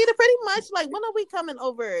yeah, Peter, pretty much. Like, when are we coming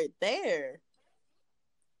over there?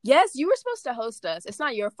 Yes, you were supposed to host us. It's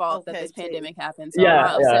not your fault that this pandemic happened. So I'm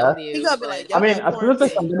not upset with you. I mean, as soon as the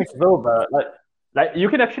pandemic is over, like you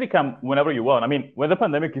can actually come whenever you want. I mean, when the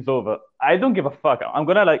pandemic is over, I don't give a fuck. I'm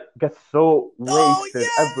gonna like get so wasted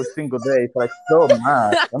every single day. It's like so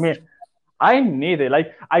much. I mean, I need it.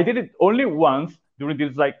 Like I did it only once during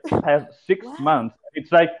these like past 6 months.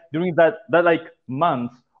 It's like during that like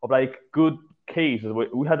month of like good cases.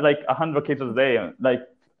 We had like 100 cases a day. Like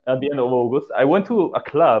at the end of August, I went to a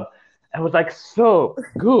club. It was like so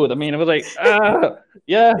good. I mean, it was like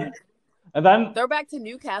yeah. And then throw back to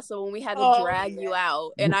Newcastle when we had to drag you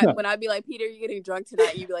out, and when I'd be like, Peter, you're getting drunk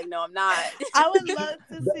tonight, you'd be like, no, I'm not. I would love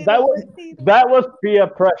to see that was peer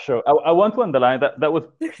pressure. I want to underline that was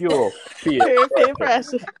pure peer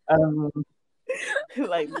pressure.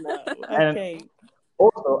 Like no, okay. And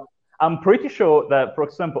also, I'm pretty sure that, for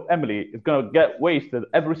example, Emily is gonna get wasted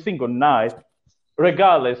every single night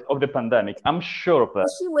regardless of the pandemic. I'm sure of that.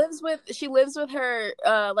 She lives with her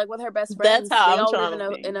like with her best friends. That's how they I'm all trying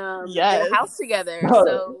live to in a Yes. house together.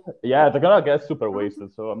 So yeah, they're gonna get super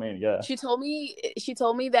wasted. So I mean, yeah. she told me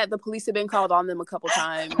that the police had been called on them a couple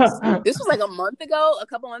times. This was like a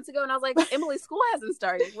couple months ago, and I was like, Emily, school hasn't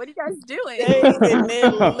started. What are you guys doing? And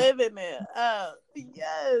they're living it up.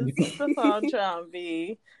 Yes, that's how I'm trying to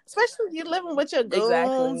be. Especially if you're living with your goons.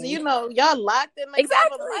 Exactly. You know, y'all locked in the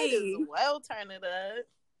Exactly. might as well turn it up.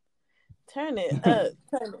 Turn it up.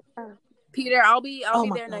 Peter, I'll be my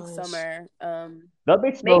there next gosh. summer. That'd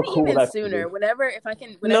be so Maybe cool, even actually. sooner. Whenever I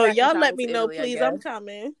can No, y'all travel let me to know, Italy, please. I'm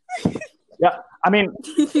coming. Yeah, I mean,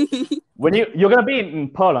 when you're gonna be in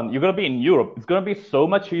Poland, you're gonna be in Europe. It's gonna be so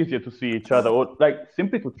much easier to see each other, or like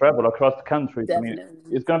simply to travel across the country. I mean,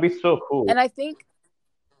 it's gonna be so cool. And I think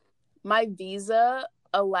my visa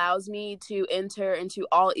allows me to enter into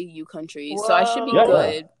all EU countries, so I should be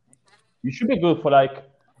good. You should be good for like,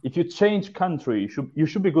 if you change country, you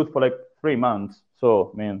should be good for like 3 months.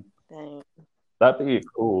 So, man, Dang. that'd be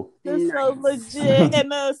cool. That's so legit. In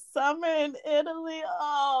the summer in Italy,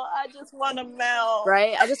 oh, I just want to melt.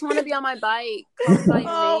 Right? I just want to be on my bike. Call me by your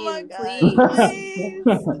Oh name, my God, please.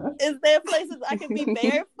 Is there places I can be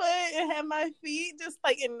barefoot and have my feet just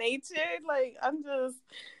like in nature? Like, I'm just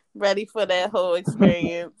ready for that whole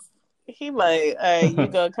experience. He like, all right, you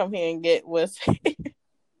gonna come here and get what's the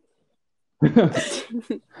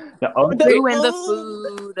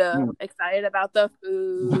food. Excited about the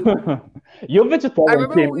food. You're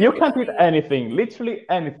vegetarian, Kim. You can't eat anything. Literally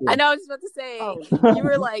anything. I know. I was about to say. You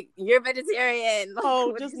were like, you're vegetarian.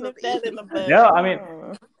 Oh, just nip that in the bud. Yeah, I mean,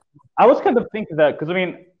 I was kind of thinking that because I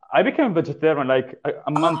mean, I became a vegetarian like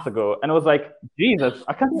a month ago, and I was like, Jesus,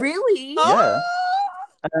 I can't. Really? Yeah.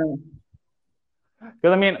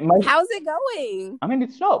 Because I mean, how's it going? I mean,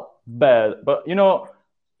 it's not bad, but you know,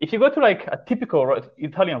 if you go to like a typical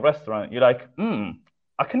Italian restaurant, you're like,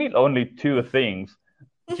 I can eat only 2 things.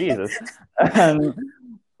 Jesus.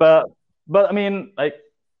 But I mean, like,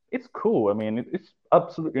 it's cool. I mean, it's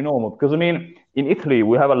absolutely normal because I mean, in Italy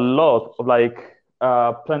we have a lot of like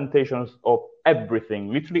plantations of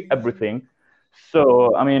everything, literally everything.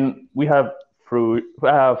 So I mean, we have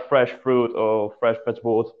fresh fruit or fresh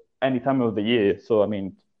vegetables any time of the year. So I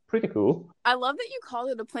mean, pretty cool. I love that you call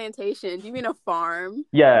it a plantation. Do you mean a farm?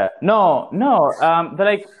 Yeah. No. They're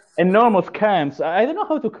like enormous camps. I don't know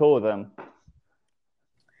how to call them.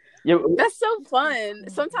 Yeah. That's so fun.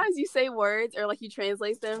 Sometimes you say words or like you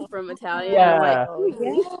translate them from Italian. Yeah.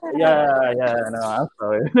 Yeah. No, I'm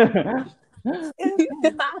sorry.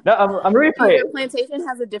 No, I'm really sorry. Plantation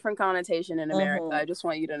has a different connotation in America. I just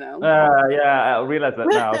want you to know. Yeah, I realize that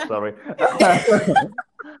now. Sorry.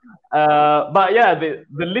 But yeah, the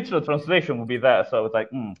literal translation would be that. So I was like,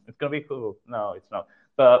 it's gonna be cool. No, it's not.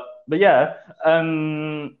 But yeah,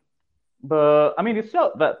 but I mean, it's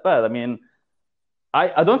not that bad. I mean,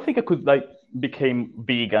 I don't think I could like became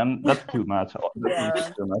vegan. That's too much. Yeah,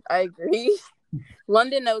 I agree.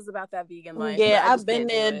 London knows about that vegan life. Yeah, I've been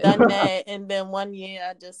there, done that, and then one year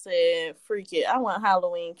I just said, "Freak it! I want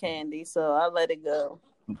Halloween candy," so I let it go,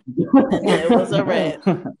 and it was a wrap.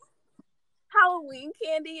 Halloween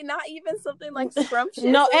candy, not even something like scrumptious.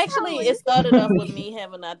 No, actually, it started off with me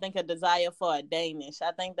having, I think, a desire for a Danish.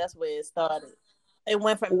 I think that's where it started. It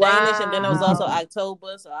went from Danish, and then it was also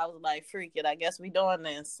October, so I was like, "Freak it! I guess we doing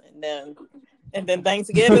this." And then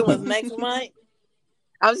Thanksgiving was next month.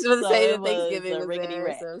 I was going to say that Thanksgiving was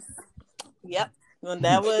there. So. Yep. And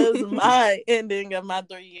that was my ending of my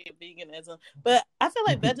 3-year veganism. But I feel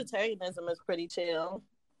like vegetarianism is pretty chill.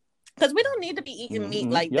 Because we don't need to be eating meat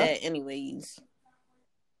like that anyways.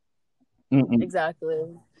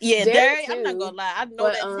 Exactly. Yeah, dairy, I'm not going to lie. I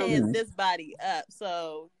know that tears this body up.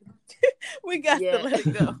 So we got to let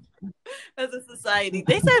it go. As a society,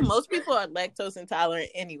 they said most people are lactose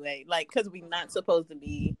intolerant anyway, like because we're not supposed to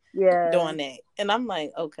be doing that. And I'm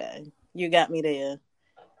like, okay, you got me there.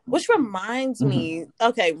 Which reminds me,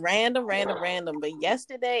 okay, random. But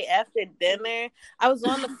yesterday after dinner, I was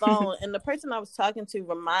on the phone, and the person I was talking to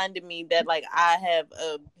reminded me that like I have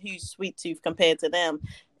a huge sweet tooth compared to them.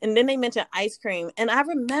 And then they mentioned ice cream. And I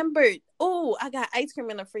remembered, I got ice cream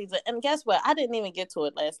in the freezer. And guess what? I didn't even get to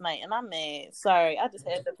it last night. And I'm mad. Sorry. I just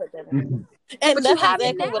had to put that in. And but that's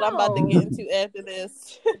exactly what I'm about to get into after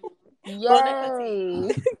this. Yay.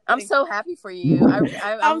 I'm so happy for you.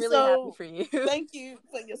 I'm really happy for you. Thank you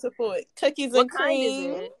for your support. Cookies and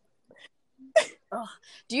cream. Kind is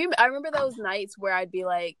it? I remember those nights where I'd be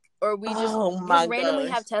like, or we just randomly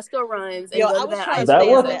have Tesco runs and go to that ice cream. That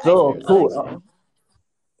was so cool.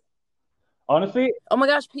 honestly, Oh my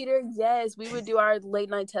gosh, Peter! Yes, we would do our late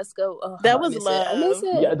night Tesco. Oh, That I was miss love. it. I miss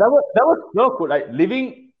it. yeah, that was so cool. Like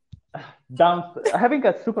living having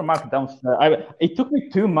a supermarket downstairs. It took me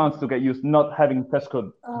 2 months to get used not having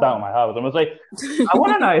Tesco down my house. I was like, I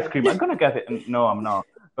want an ice cream. I'm gonna get it. And no, I'm not.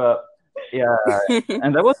 But yeah,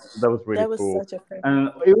 and that was really That was cool. such a friend. And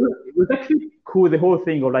it was actually cool. The whole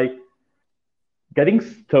thing of like getting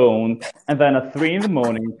stoned and then at 3 a.m.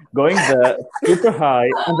 going there super high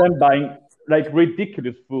and then buying like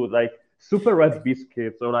ridiculous food like super red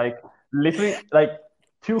biscuits or like literally like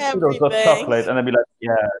 2 kilos of Everything. chocolate and then be like,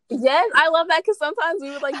 yeah. Yes, I love that because sometimes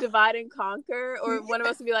we would like divide and conquer, or one of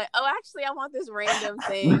us would be like, "Oh, actually, I want this random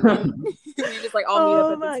thing," and we just like all meet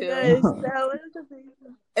Oh up my at the gosh, two. that was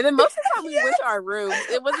amazing. And then most of the time we went to our rooms.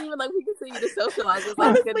 It wasn't even like we continued to socialize. It was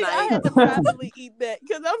like good Honestly, I night. had to privately eat that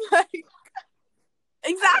because I'm like,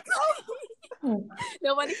 Exactly.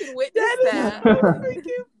 Nobody can witness that is that. so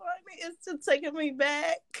freaking funny. It's just taking me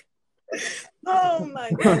back. Oh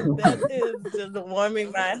my god, that is just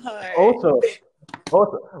warming my heart. Also,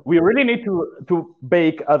 we really need to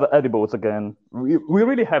bake other edibles again. We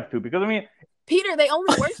really have to because I mean, Peter, they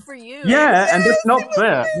only work for you. yeah, and that's not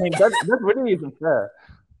fair. I mean, that really isn't fair.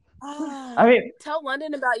 I mean, Tell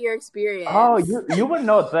London about your experience. oh, you were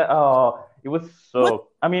not there. Oh, it was so. What?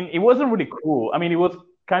 I mean, it wasn't really cool. I mean, it was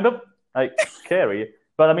kind of like scary.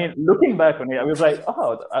 But I mean, looking back on it, I was like,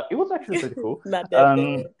 oh, it was actually pretty cool. Not that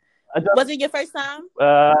bad. I just, Was it your first time?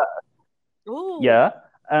 Ooh. yeah,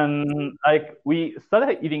 and like we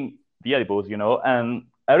started eating the edibles, and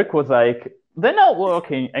Eric was like, they're not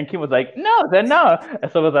working, and Kim was like, no, they're not. And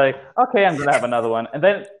so I was like, okay, I'm gonna have another one, and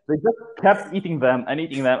then they just kept eating them and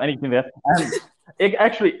eating them and eating them, and it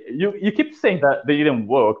actually, you keep saying that they didn't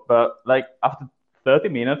work, but like after 30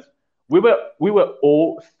 minutes, we were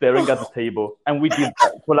all staring at the table, and we did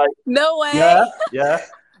that for like No way. yeah.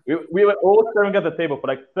 We were all staring at the table for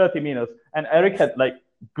like 30 minutes, and Eric had like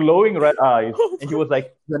glowing red eyes, and he was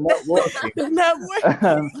like, "They're not working." It's not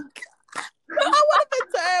working. I would have been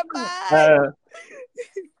terrified.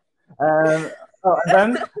 And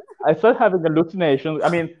then I started having hallucinations. I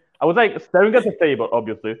mean, I was like staring at the table,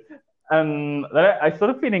 obviously, and then I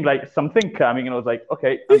started feeling like something coming, and I was like,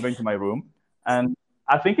 "Okay, I'm going to my room." And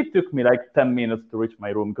I think it took me like 10 minutes to reach my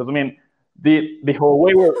room because I mean, the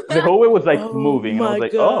hallway was like moving, and I was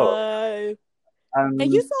like, "Oh."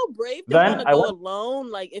 And you're so brave to want to go alone.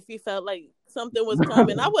 Like if you felt like something was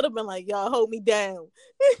coming, I would have been like, "Y'all hold me down."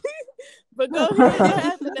 But go ahead, what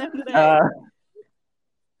happened after that?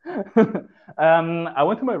 I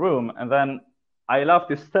went to my room and then I laughed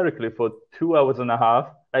hysterically for 2 hours and a half,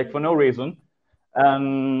 like for no reason,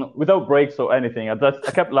 without breaks or anything. I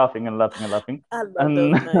kept laughing and laughing and laughing. I love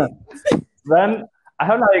those nights. Then I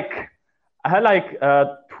had like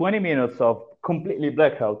 20 minutes of completely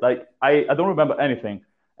blackout. Like I don't remember anything.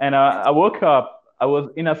 And I woke up. I was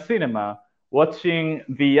in a cinema watching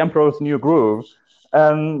The Emperor's New Groove,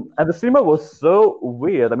 and the cinema was so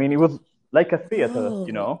weird. I mean, it was like a theater,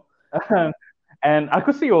 and I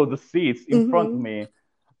could see all the seats in front of me,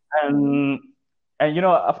 and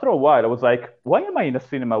after a while, I was like, why am I in a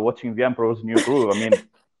cinema watching The Emperor's New Groove? I mean,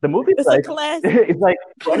 the movie is like it's like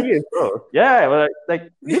 20 years old. Yeah,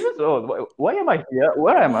 like this is old. Why am I here?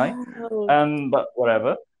 Where am I? But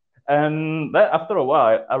whatever. And then after a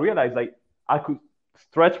while, I realized like I could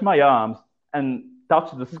stretch my arms and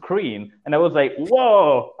touch the screen, and I was like,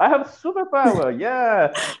 "Whoa! I have superpower!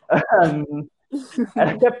 Yeah!" And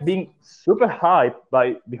I kept being super hyped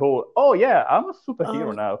by the whole. Oh yeah, I'm a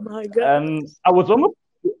superhero now. My God. And I was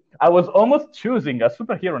almost choosing a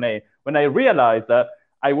superhero name when I realized that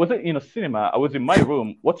I wasn't in a cinema. I was in my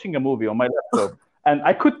room watching a movie on my laptop, and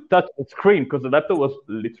I could touch the screen because the laptop was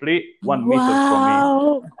literally 1 meter from me.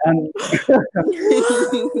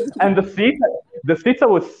 And the seats I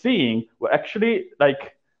was seeing were actually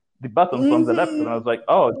like the buttons on the laptop, and I was like,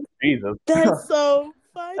 "Oh Jesus!" That's so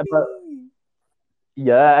funny.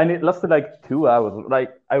 Yeah, and it lasted like 2 hours.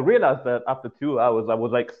 Like I realized that after 2 hours, I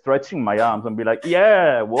was like stretching my arms and be like,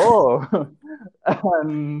 "Yeah, whoa!"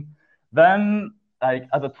 And then like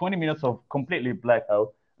after 20 minutes of completely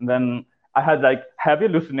blackout, and then I had like heavy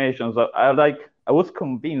hallucinations. I was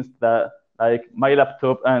convinced that like my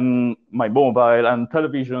laptop and my mobile and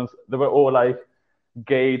televisions, they were all like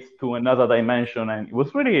gates to another dimension, and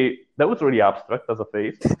that was really abstract as a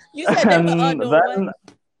phase. You said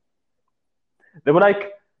they were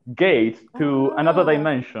like gates to another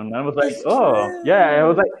dimension, and I was like, oh yeah. I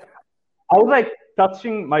was like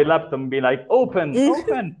touching my laptop and be like, open.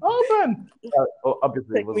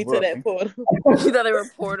 Obviously, take me to that portal. You thought they were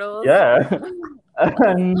portals? Yeah.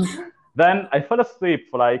 And then I fell asleep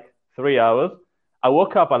for like 3 hours. I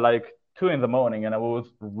woke up at like 2 in the morning, and I was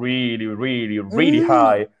really, really, really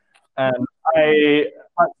high, and I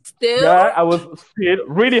was still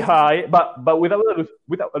really high, but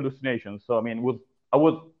without hallucinations. So I mean, I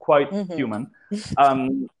was quite human,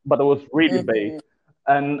 but I was really bad.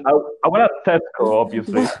 And I went at Tesco,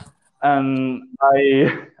 obviously, and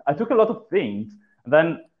I took a lot of things. And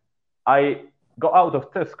then I got out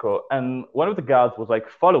of Tesco, and one of the guards was like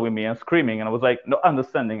following me and screaming, and I was like not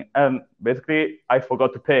understanding. And basically, I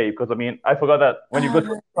forgot to pay because I mean, I forgot that when you go to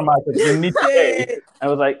the supermarket, you need to pay. And I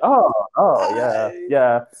was like,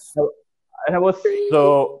 yeah. And I was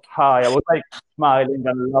so high. I was like smiling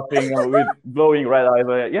and laughing and with glowing red eyes.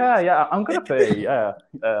 Like, yeah, I'm gonna pay. Yeah.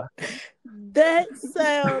 That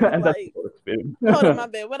sounds and like. Hold on, my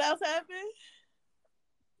bad. What else happened?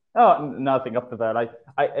 Oh, nothing after that. I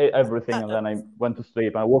ate everything and then I went to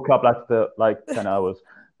sleep. I woke up after like 10 hours.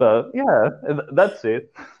 But yeah, that's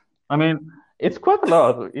it. I mean, it's quite a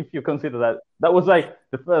lot if you consider that. That was like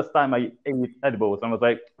the first time I ate edibles, and I was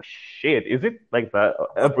like, shit, is it like that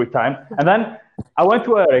every time? And then I went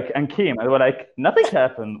to Eric and Kim, and they were like, nothing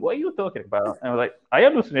happened. What are you talking about? And I was like, I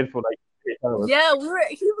hallucinated for like 8 hours. Yeah,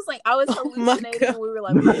 he was like, I was hallucinating. We were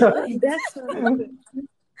like, what? That's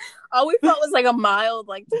all we felt was like a mild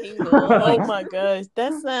like tingle. Oh my gosh,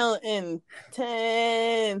 that sounds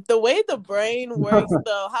intense. The way the brain works,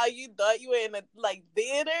 though, how you thought you were in a like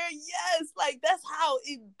theater, yes, like that's how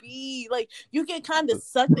it be. Like you get kind of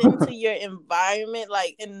sucked into your environment,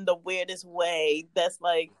 like in the weirdest way. That's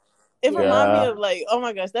like it reminds me of like, oh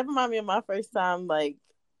my gosh, that reminds me of my first time like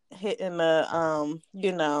hitting a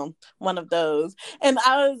one of those, and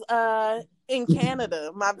I was in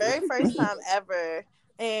Canada, my very first time ever.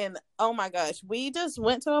 And oh my gosh, we just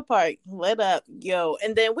went to a park, lit up,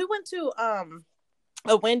 and then we went to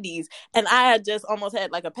a Wendy's, and I had just almost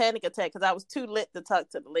had like a panic attack because I was too lit to talk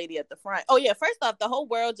to the lady at the front. Oh yeah, first off, the whole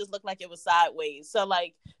world just looked like it was sideways, so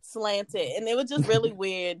like slanted, and it was just really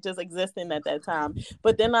weird just existing at that time.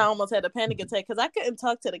 But then I almost had a panic attack because I couldn't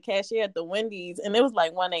talk to the cashier at the Wendy's, and it was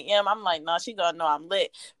like 1 a.m. I'm like, no, she gonna know I'm lit.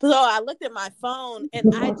 So I looked at my phone,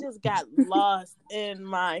 and I just got lost in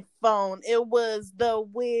my phone. It was the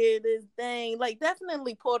weirdest thing, like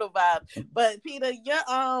definitely Portal vibe. But Peter,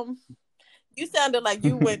 you sounded like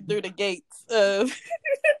you went through the gates of.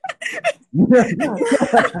 You said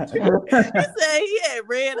he had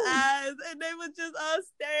red eyes, and they were just all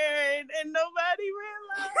staring, and nobody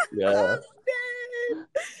realized. Yeah.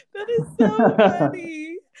 That is so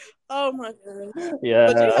funny. Oh my god. Yeah.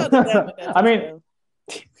 But you held it down with that.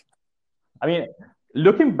 I mean,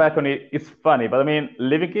 looking back on it, it's funny, but I mean,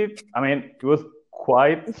 living it, I mean, it was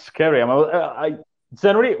quite scary. I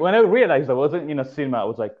generally, when I realized I wasn't in a cinema, I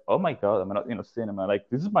was like, oh my God, I'm not in a cinema. Like,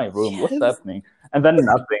 this is my room. Yes. What's happening? And then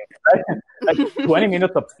nothing. Like 20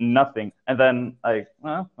 minutes of nothing. And then, like,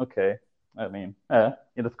 okay. I mean, yeah,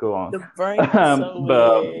 let's go on. The brain is so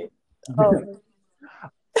weird.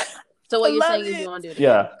 So what you're saying is you want to do it again?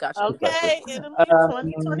 Yeah. Gotcha. Okay, Italy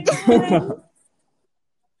 2021.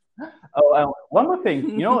 Oh, one more thing.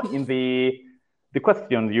 You know, in the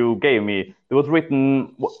question you gave me, it was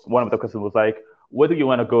written, one of the questions was like, where do you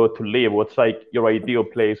want to go to live? What's like your ideal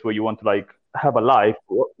place where you want to like have a life?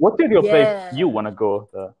 What's the ideal place you want to go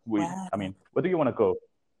with? Wow. I mean, where do you want to go?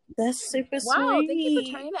 That's super sweet. Wow, thank you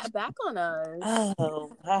for turning that back on us.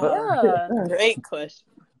 Oh, wow. Yeah. Great question.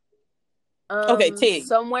 Okay, T.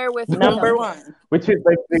 Somewhere with number one. Which is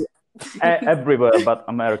basically everywhere but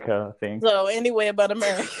America, I think. So anywhere but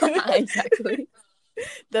America. Exactly.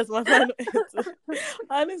 That's my final answer.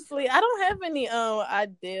 Honestly, I don't have any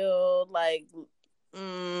ideal like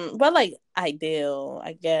ideal,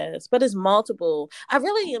 I guess, but it's multiple. I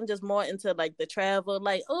really am just more into like the travel,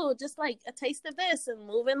 like just like a taste of this and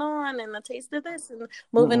moving on, and a taste of this and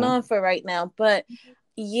moving on for right now. But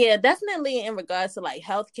yeah, definitely in regards to like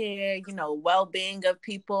healthcare, well-being of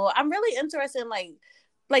people, I'm really interested in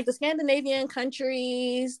like the Scandinavian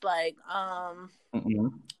countries, like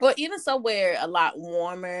or even somewhere a lot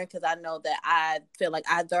warmer, because I know that I feel like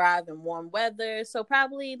I thrive in warm weather. So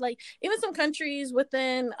probably like even some countries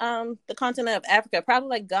within the continent of Africa, probably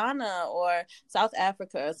like Ghana or South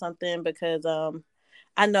Africa or something, because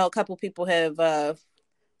I know a couple people have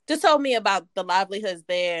just told me about the livelihoods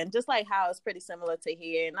there and just like how it's pretty similar to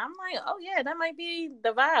here. And I'm like, oh yeah, that might be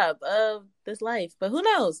the vibe of this life. But who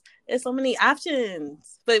knows? There's so many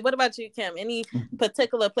options. But what about you, Kim? Any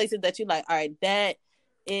particular places that you like, all right, that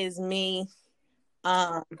is me?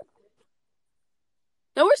 No,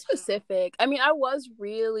 we're specific. I mean, I was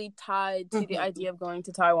really tied to the idea of going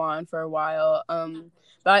to Taiwan for a while.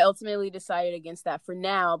 But I ultimately decided against that for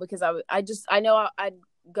now, because I know I'd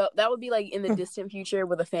go, that would be like in the distant future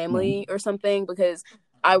with a family or something, because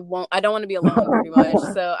I don't want to be alone pretty much.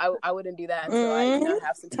 So I wouldn't do that until I,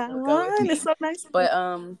 have some people to go with me. It's so nice. But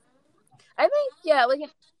I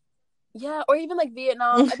think or even like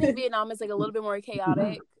Vietnam. I think Vietnam is like a little bit more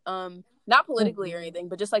chaotic. Not politically or anything,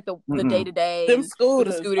 but just like the day to day, the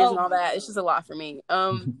scooters and all that. It's just a lot for me.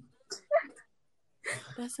 But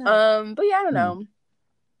yeah, I don't know.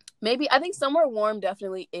 Maybe I think somewhere warm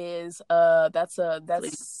definitely is. That's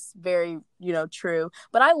very true.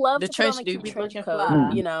 But I love the to trench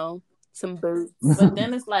coat. Some boots. But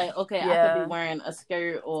then it's like, okay, I could be wearing a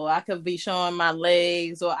skirt, or I could be showing my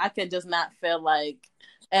legs, or I could just not feel like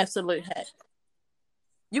absolute heck.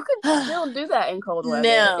 You can still do that in cold weather.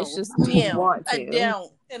 No, it's just you want to. I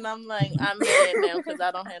don't, and I'm like, I'm mad now because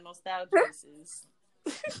I don't have no style choices.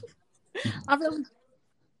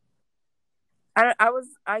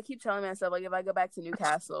 I keep telling myself, like, if I go back to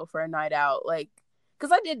Newcastle for a night out, like,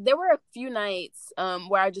 because there were a few nights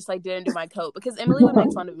where I just like didn't do my coat because Emily would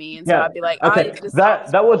make fun of me, and so I'd be like, okay,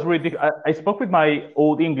 that was ridiculous. I spoke with my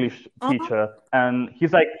old English teacher, and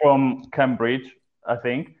he's like from Cambridge, I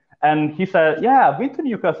think. And he said, yeah, I've been to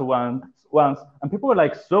Newcastle once, and people were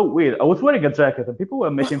like so weird. I was wearing a jacket, and people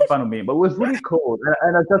were making fun of me, but it was really cold.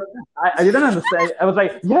 And I didn't understand. I was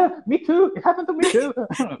like, yeah, me too. It happened to me too.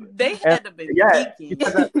 They had to be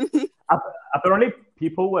geeking. Apparently,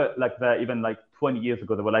 people were like that even like 20 years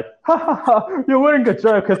ago. They were like, ha ha ha, you're wearing a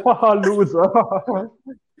jacket, ha ha, loser.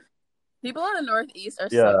 People in the Northeast are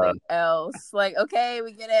something else. Like, okay,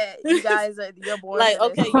 we get it. You guys you're born. Like,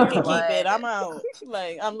 okay, you can keep it. I'm out.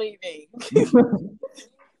 Like, I'm leaving.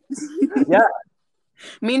 Yeah.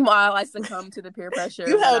 Meanwhile, I succumbed to the peer pressure.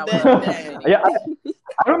 You held that. Yeah,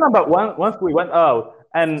 I remember once we went out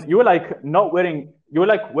and you were like not wearing. You were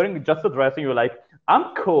like wearing just a dress, and you were like,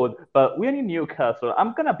 "I'm cold, but we're in Newcastle.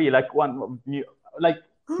 I'm gonna be like one of new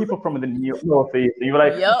people from the Northeast." And you were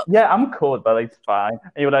like, "Yeah, I'm cold, but it's fine."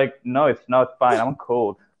 And you were like, "No, it's not fine. I'm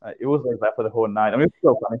cold." It was like that for the whole night. I mean, it's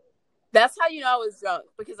so funny. That's how you know I was drunk,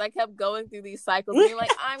 because I kept going through these cycles and being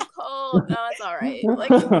like, I'm cold. No, it's all right.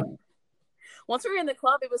 Like, once we were in the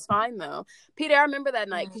club, it was fine though. Peter, I remember that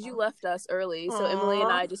night because you left us early, so Emily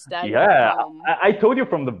and I just stayed. Yeah, I told you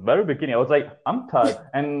from the very beginning. I was like, I'm tired,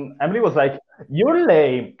 and Emily was like, "You're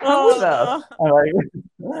lame. Come with us."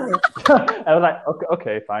 I was like,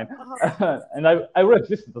 okay, fine. And I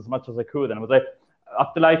resisted as much as I could, and I was like,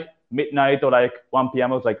 after like midnight or like 1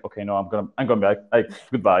 p.m., I was like, okay, no, I'm going back. Like,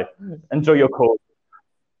 goodbye. Enjoy your cold.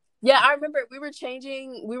 Yeah, I remember we were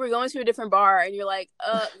going to a different bar, and you're like,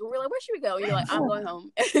 we're like, where should we go? And you're like, I'm going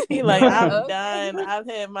home. You're like, I'm done. I've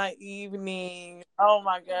had my evening. Oh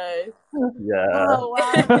my gosh. Yeah. Oh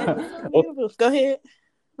wow. Go ahead.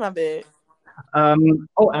 My bad. And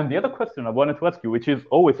the other question I wanted to ask you, which is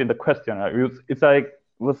always in the questionnaire,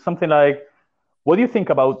 was something like, what do you think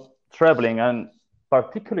about traveling, and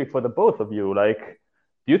particularly for the both of you, like,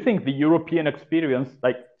 do you think the European experience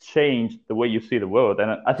like changed the way you see the world?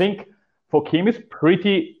 And I think for Kim it's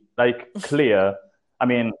pretty like clear. I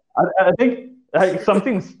mean, I think like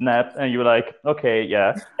something snapped, and you're like, okay,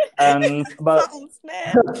 yeah. But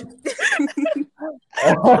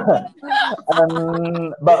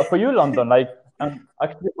but for you, London, like,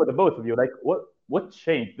 actually for the both of you, like, what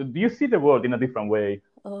changed? Do you see the world in a different way?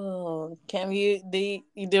 Oh, Kim, you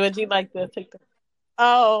do what you like to take the.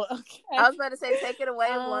 Oh, okay. I was about to say, take it away,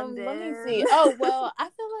 London. Let me see. Oh, well, I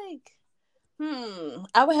feel like,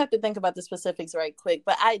 I would have to think about the specifics right quick,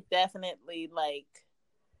 but I definitely like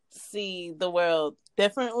see the world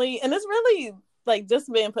differently, and it's really like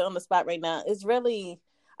just being put on the spot right now. It's really,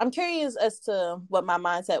 I'm curious as to what my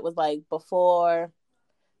mindset was like before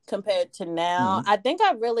compared to now. Mm-hmm. I think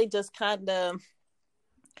I really just kind of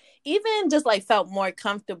even just like felt more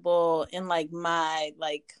comfortable in like my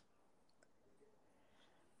like.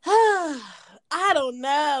 I don't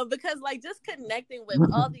know, because like just connecting with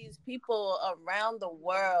all these people around the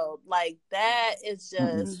world, like that is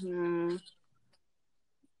just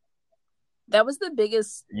that was the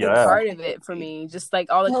biggest part of it for me, just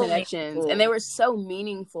like all the connections, and they were so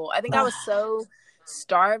meaningful. I think I was so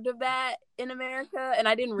starved of that in America, and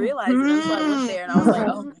I didn't realize it until I went there, and I was like,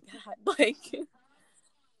 oh my god, like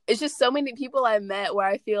it's just so many people I met where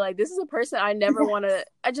I feel like this is a person I never want to.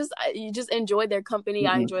 You just enjoy their company.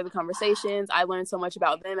 I enjoy the conversations. I learned so much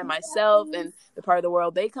about them and myself and the part of the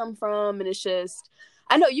world they come from. And it's just,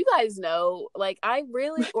 I know you guys know, like, I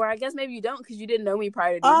really, or I guess maybe you don't because you didn't know me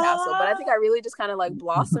prior to Newcastle, but I think I really just kind of like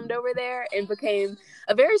blossomed over there and became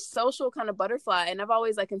a very social kind of butterfly. And I've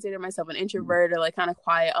always like considered myself an introvert or like kind of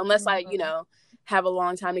quiet, unless I, have a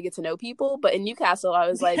long time to get to know people. But in Newcastle, I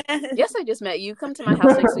was like, yes, I just met you. Come to my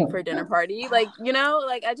house next week for a dinner party. Like,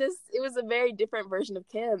 like it was a very different version of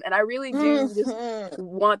Kim. And I really do just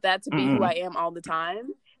want that to be who I am all the time.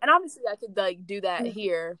 And obviously I could like do that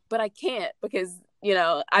here, but I can't because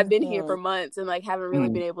I've been here for months and like haven't really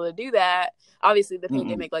been able to do that. Obviously the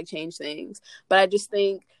pandemic like changed things, but I just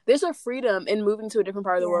think there's a freedom in moving to a different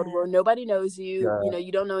part of the world where nobody knows you,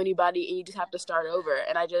 you don't know anybody and you just have to start over.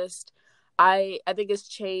 And I think it's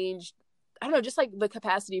changed, I don't know, just like the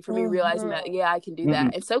capacity for me realizing that, I can do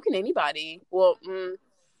that. And so can anybody. Well,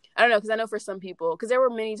 I don't know, because I know for some people, because there were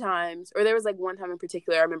many times, or there was like one time in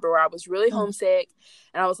particular, I remember where I was really homesick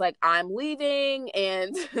and I was like, I'm leaving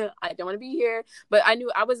and I don't want to be here. But I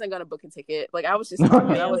knew I wasn't going to book a ticket. Like I was just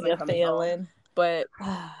leaving. I wasn't coming home. But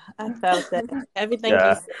I felt that. Everything you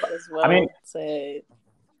said as well said.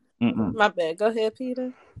 My bad. Go ahead,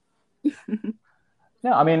 Peter.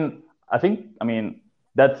 No, I think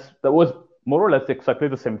that was more or less exactly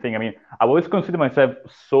the same thing. I always consider myself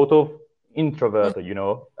sort of introverted,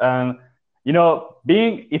 and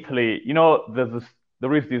being Italy,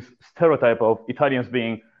 there is this stereotype of Italians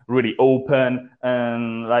being really open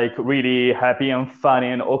and like really happy and funny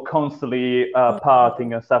and or constantly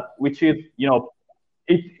partying and stuff, which is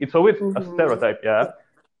it's always a stereotype,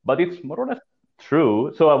 but it's more or less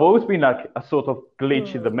true. So I've always been like a sort of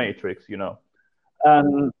glitch in the matrix,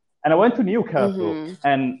 and I went to Newcastle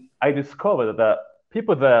and I discovered that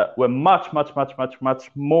people there were much, much, much, much, much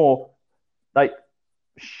more like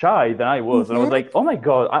shy than I was. And I was like, oh my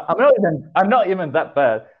God, I'm not even that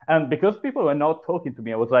bad. And because people were not talking to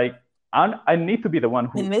me, I was like, I need to be the one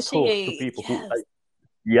who talks to people who, like,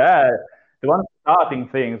 the one starting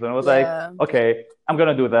things. And I was like, okay, I'm going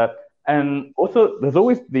to do that. And also there's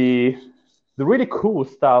always the really cool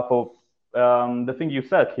stuff of the thing you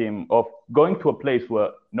said, Kim, of going to a place where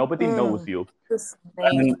nobody knows you.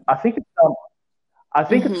 And I think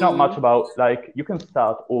it's not much about like you can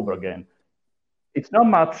start over again. It's not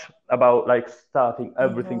much about like starting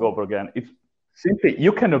everything over again. It's simply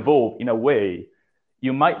you can evolve in a way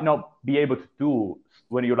you might not be able to do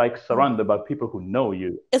when you're like surrounded by people who know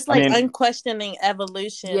you. It's like unquestioning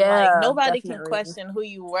evolution. Like nobody can question who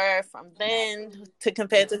you were from then to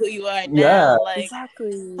compare to who you are now. Like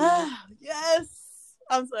exactly. Yes.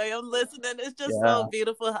 I'm sorry, I'm listening. It's just so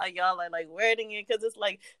beautiful how y'all are like wording it because it's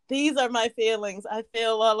like these are my feelings. I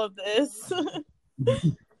feel all of this.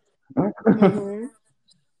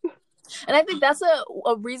 And I think that's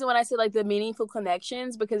a reason when I say like the meaningful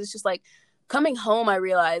connections, because it's just like coming home, I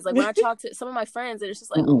realized like when I talk to some of my friends and it's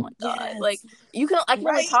just like, oh my God, like I can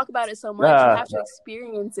only talk about it so much. You have to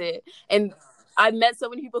experience it. And I met so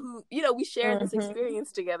many people who, we shared this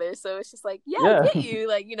experience together. So it's just like, I get you,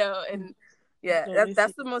 like, and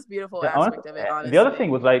that's the most beautiful aspect of it, honestly. The other thing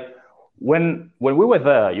was like when we were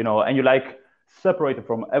there, and you like separated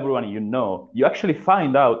from everyone you actually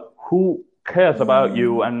find out who cares about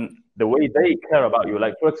you and the way they care about you.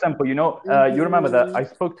 Like, for example, you remember that I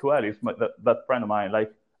spoke to Alice, that friend of mine, like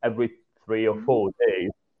every 3 or 4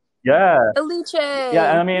 days. Yeah. Alice.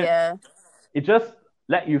 Yeah, and it just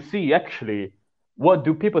let you see actually what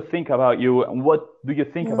do people think about you and what do you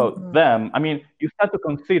think about them. You start to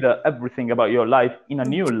consider everything about your life in a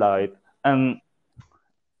new light. And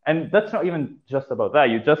that's not even just about that.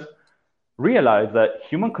 You just realize that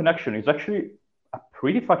human connection is actually a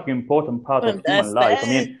pretty fucking important part of human life.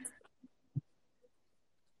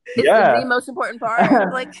 It's the most important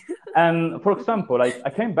part. Like, and for example, like I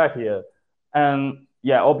came back here, and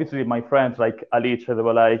obviously my friends like Alicia, they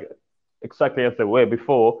were like exactly as they were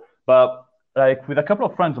before. But like with a couple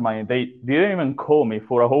of friends of mine, they didn't even call me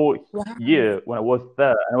for a whole year when I was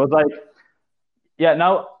there, and I was like,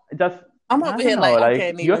 now just. I'm over here like I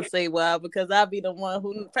can't even say why because I'll be the one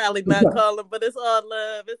who probably not calling, but it's all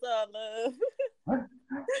love. It's all love.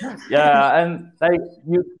 And like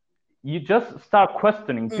you just start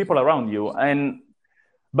questioning people around you,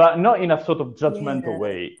 but not in a sort of judgmental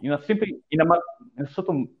way. Simply in a sort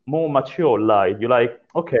of more mature light. You're like,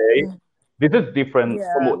 okay, this is different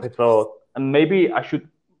from what I thought, and maybe I should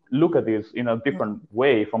look at this in a different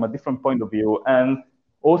way, from a different point of view. And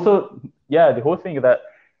also, the whole thing that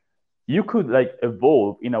you could like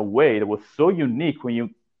evolve in a way that was so unique when you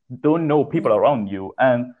don't know people around you.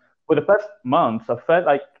 And for the past months, I felt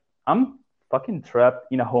like I'm fucking trapped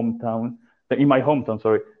in my hometown,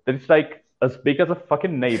 sorry, that is like as big as a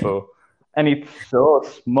fucking neighbor. and it's so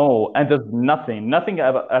small, and there's nothing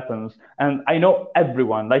ever happens. And I know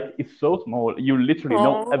everyone, like it's so small, you literally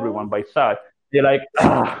know everyone by sight. You're like,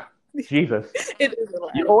 Jesus, It is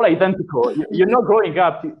you're all identical. You're not growing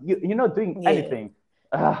up. You're not doing anything.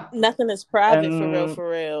 Nothing is private for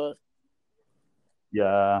real.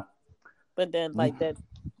 Yeah. But then like that,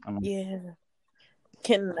 You've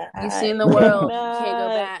seen the world. You can't go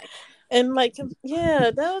back. And like,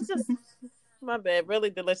 that was just my bad. Really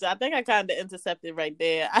delicious. I think I kind of intercepted right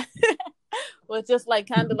there. Was just like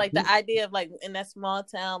kind of like the idea of like in that small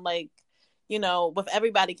town, like, you know, with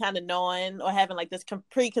everybody kind of knowing or having like this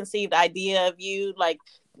preconceived idea of you, like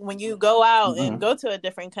when you go out and go to a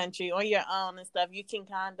different country on your own and stuff, you can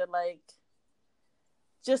kind of like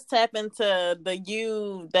just tap into the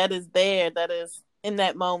you that is there, that is in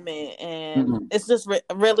that moment. And it's just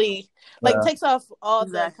really like takes off all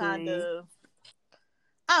the kind of,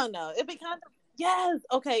 I don't know, it be kind of, yes,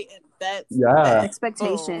 okay, that's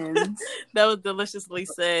expectations. That was deliciously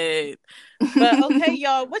said. But okay,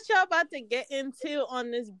 y'all, what y'all about to get into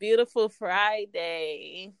on this beautiful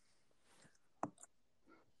Friday?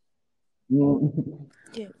 You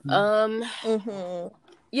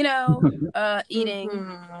know, eating,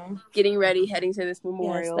 getting ready, heading to this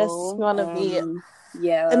memorial. Yes, that's gonna be an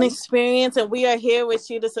experience, and we are here with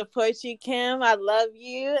you to support you, Kim. I love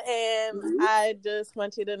you, and I just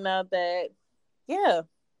want you to know that. Yeah,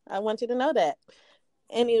 I want you to know that.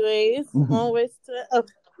 Anyways, onwards to.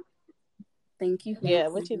 Thank you. Yeah,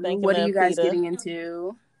 what you thinking? What are you guys getting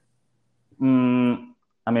into?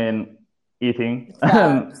 I mean, eating.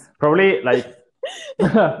 Probably like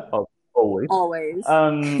always.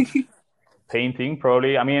 Painting,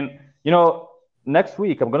 probably. I mean, you know, next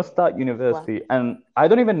week I'm gonna start university, and I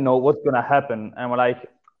don't even know what's gonna happen. And I'm like,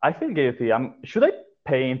 I feel guilty. Should I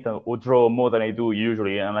paint or draw more than I do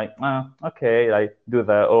usually? And I'm like, okay, I do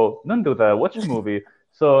that, or don't do that. Watch a movie.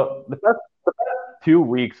 So the past 2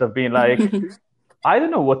 weeks have been like, I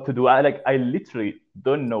don't know what to do. I literally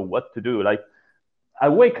don't know what to do. Like, I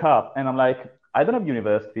wake up and I'm like, I don't have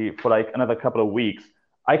university for like another couple of weeks.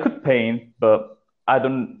 I could paint, but I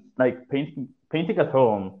don't like painting at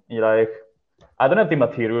home. You're like, I don't have the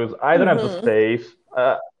materials. I don't have the space.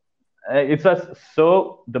 It's just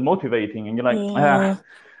so demotivating. And you're like,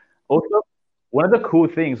 Also, one of the cool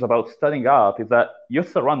things about studying art is that you're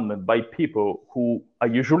surrounded by people who are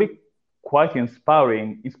usually quite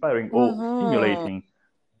inspiring or stimulating.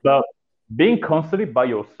 But being constantly by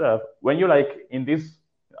yourself, when you're like in this,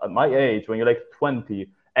 at my age, when you're like 20,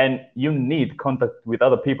 and you need contact with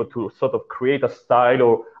other people to sort of create a style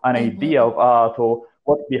or an idea of art, or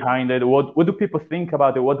what's behind it, what do people think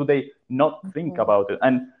about it, what do they not think about it,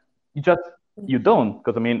 and you don't,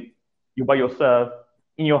 because I mean, you're by yourself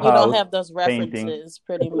in your house. You don't have those references,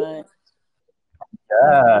 pretty much.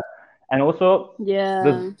 Yeah, and also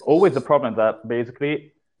there's always the problem that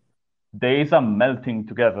basically days are melting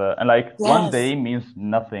together, and like one day means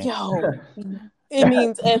nothing. It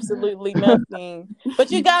means absolutely nothing.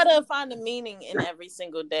 But you gotta find the meaning in every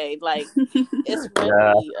single day. Like, it's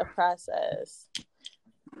really a process.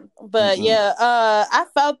 But I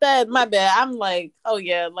felt that, my bad. I'm like,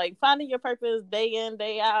 like finding your purpose day in,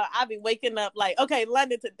 day out. I be waking up like, okay,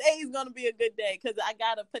 London, today's gonna be a good day, because I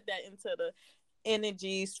gotta put that into the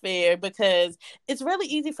energy sphere, because it's really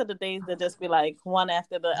easy for the days to just be like one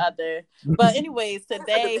after the other. But anyways,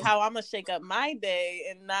 today, how I'm gonna shake up my day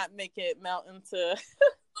and not make it melt into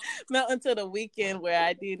the weekend where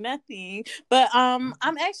I do nothing. But I'm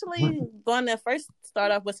actually going to first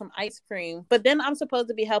start off with some ice cream, but then I'm supposed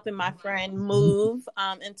to be helping my friend move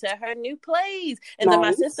into her new place, and then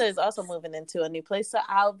my sister is also moving into a new place, so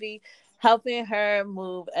I'll be helping her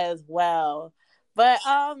move as well. But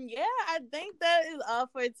I think that is all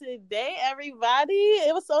for today, everybody.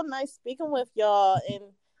 It was so nice speaking with y'all,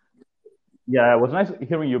 and it was nice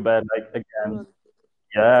hearing you back, like, again.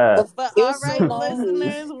 Yeah. But all right,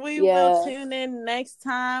 listeners, we will tune in next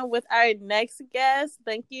time with our next guest.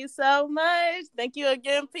 Thank you so much. Thank you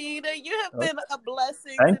again, Peter. You have been a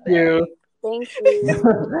blessing. Thank today. You. Thank you.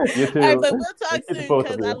 You too. All right, but we'll talk soon,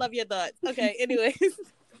 because I love your thoughts. Okay, anyways.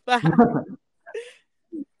 Bye.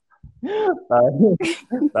 Bye.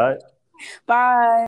 Bye. Bye.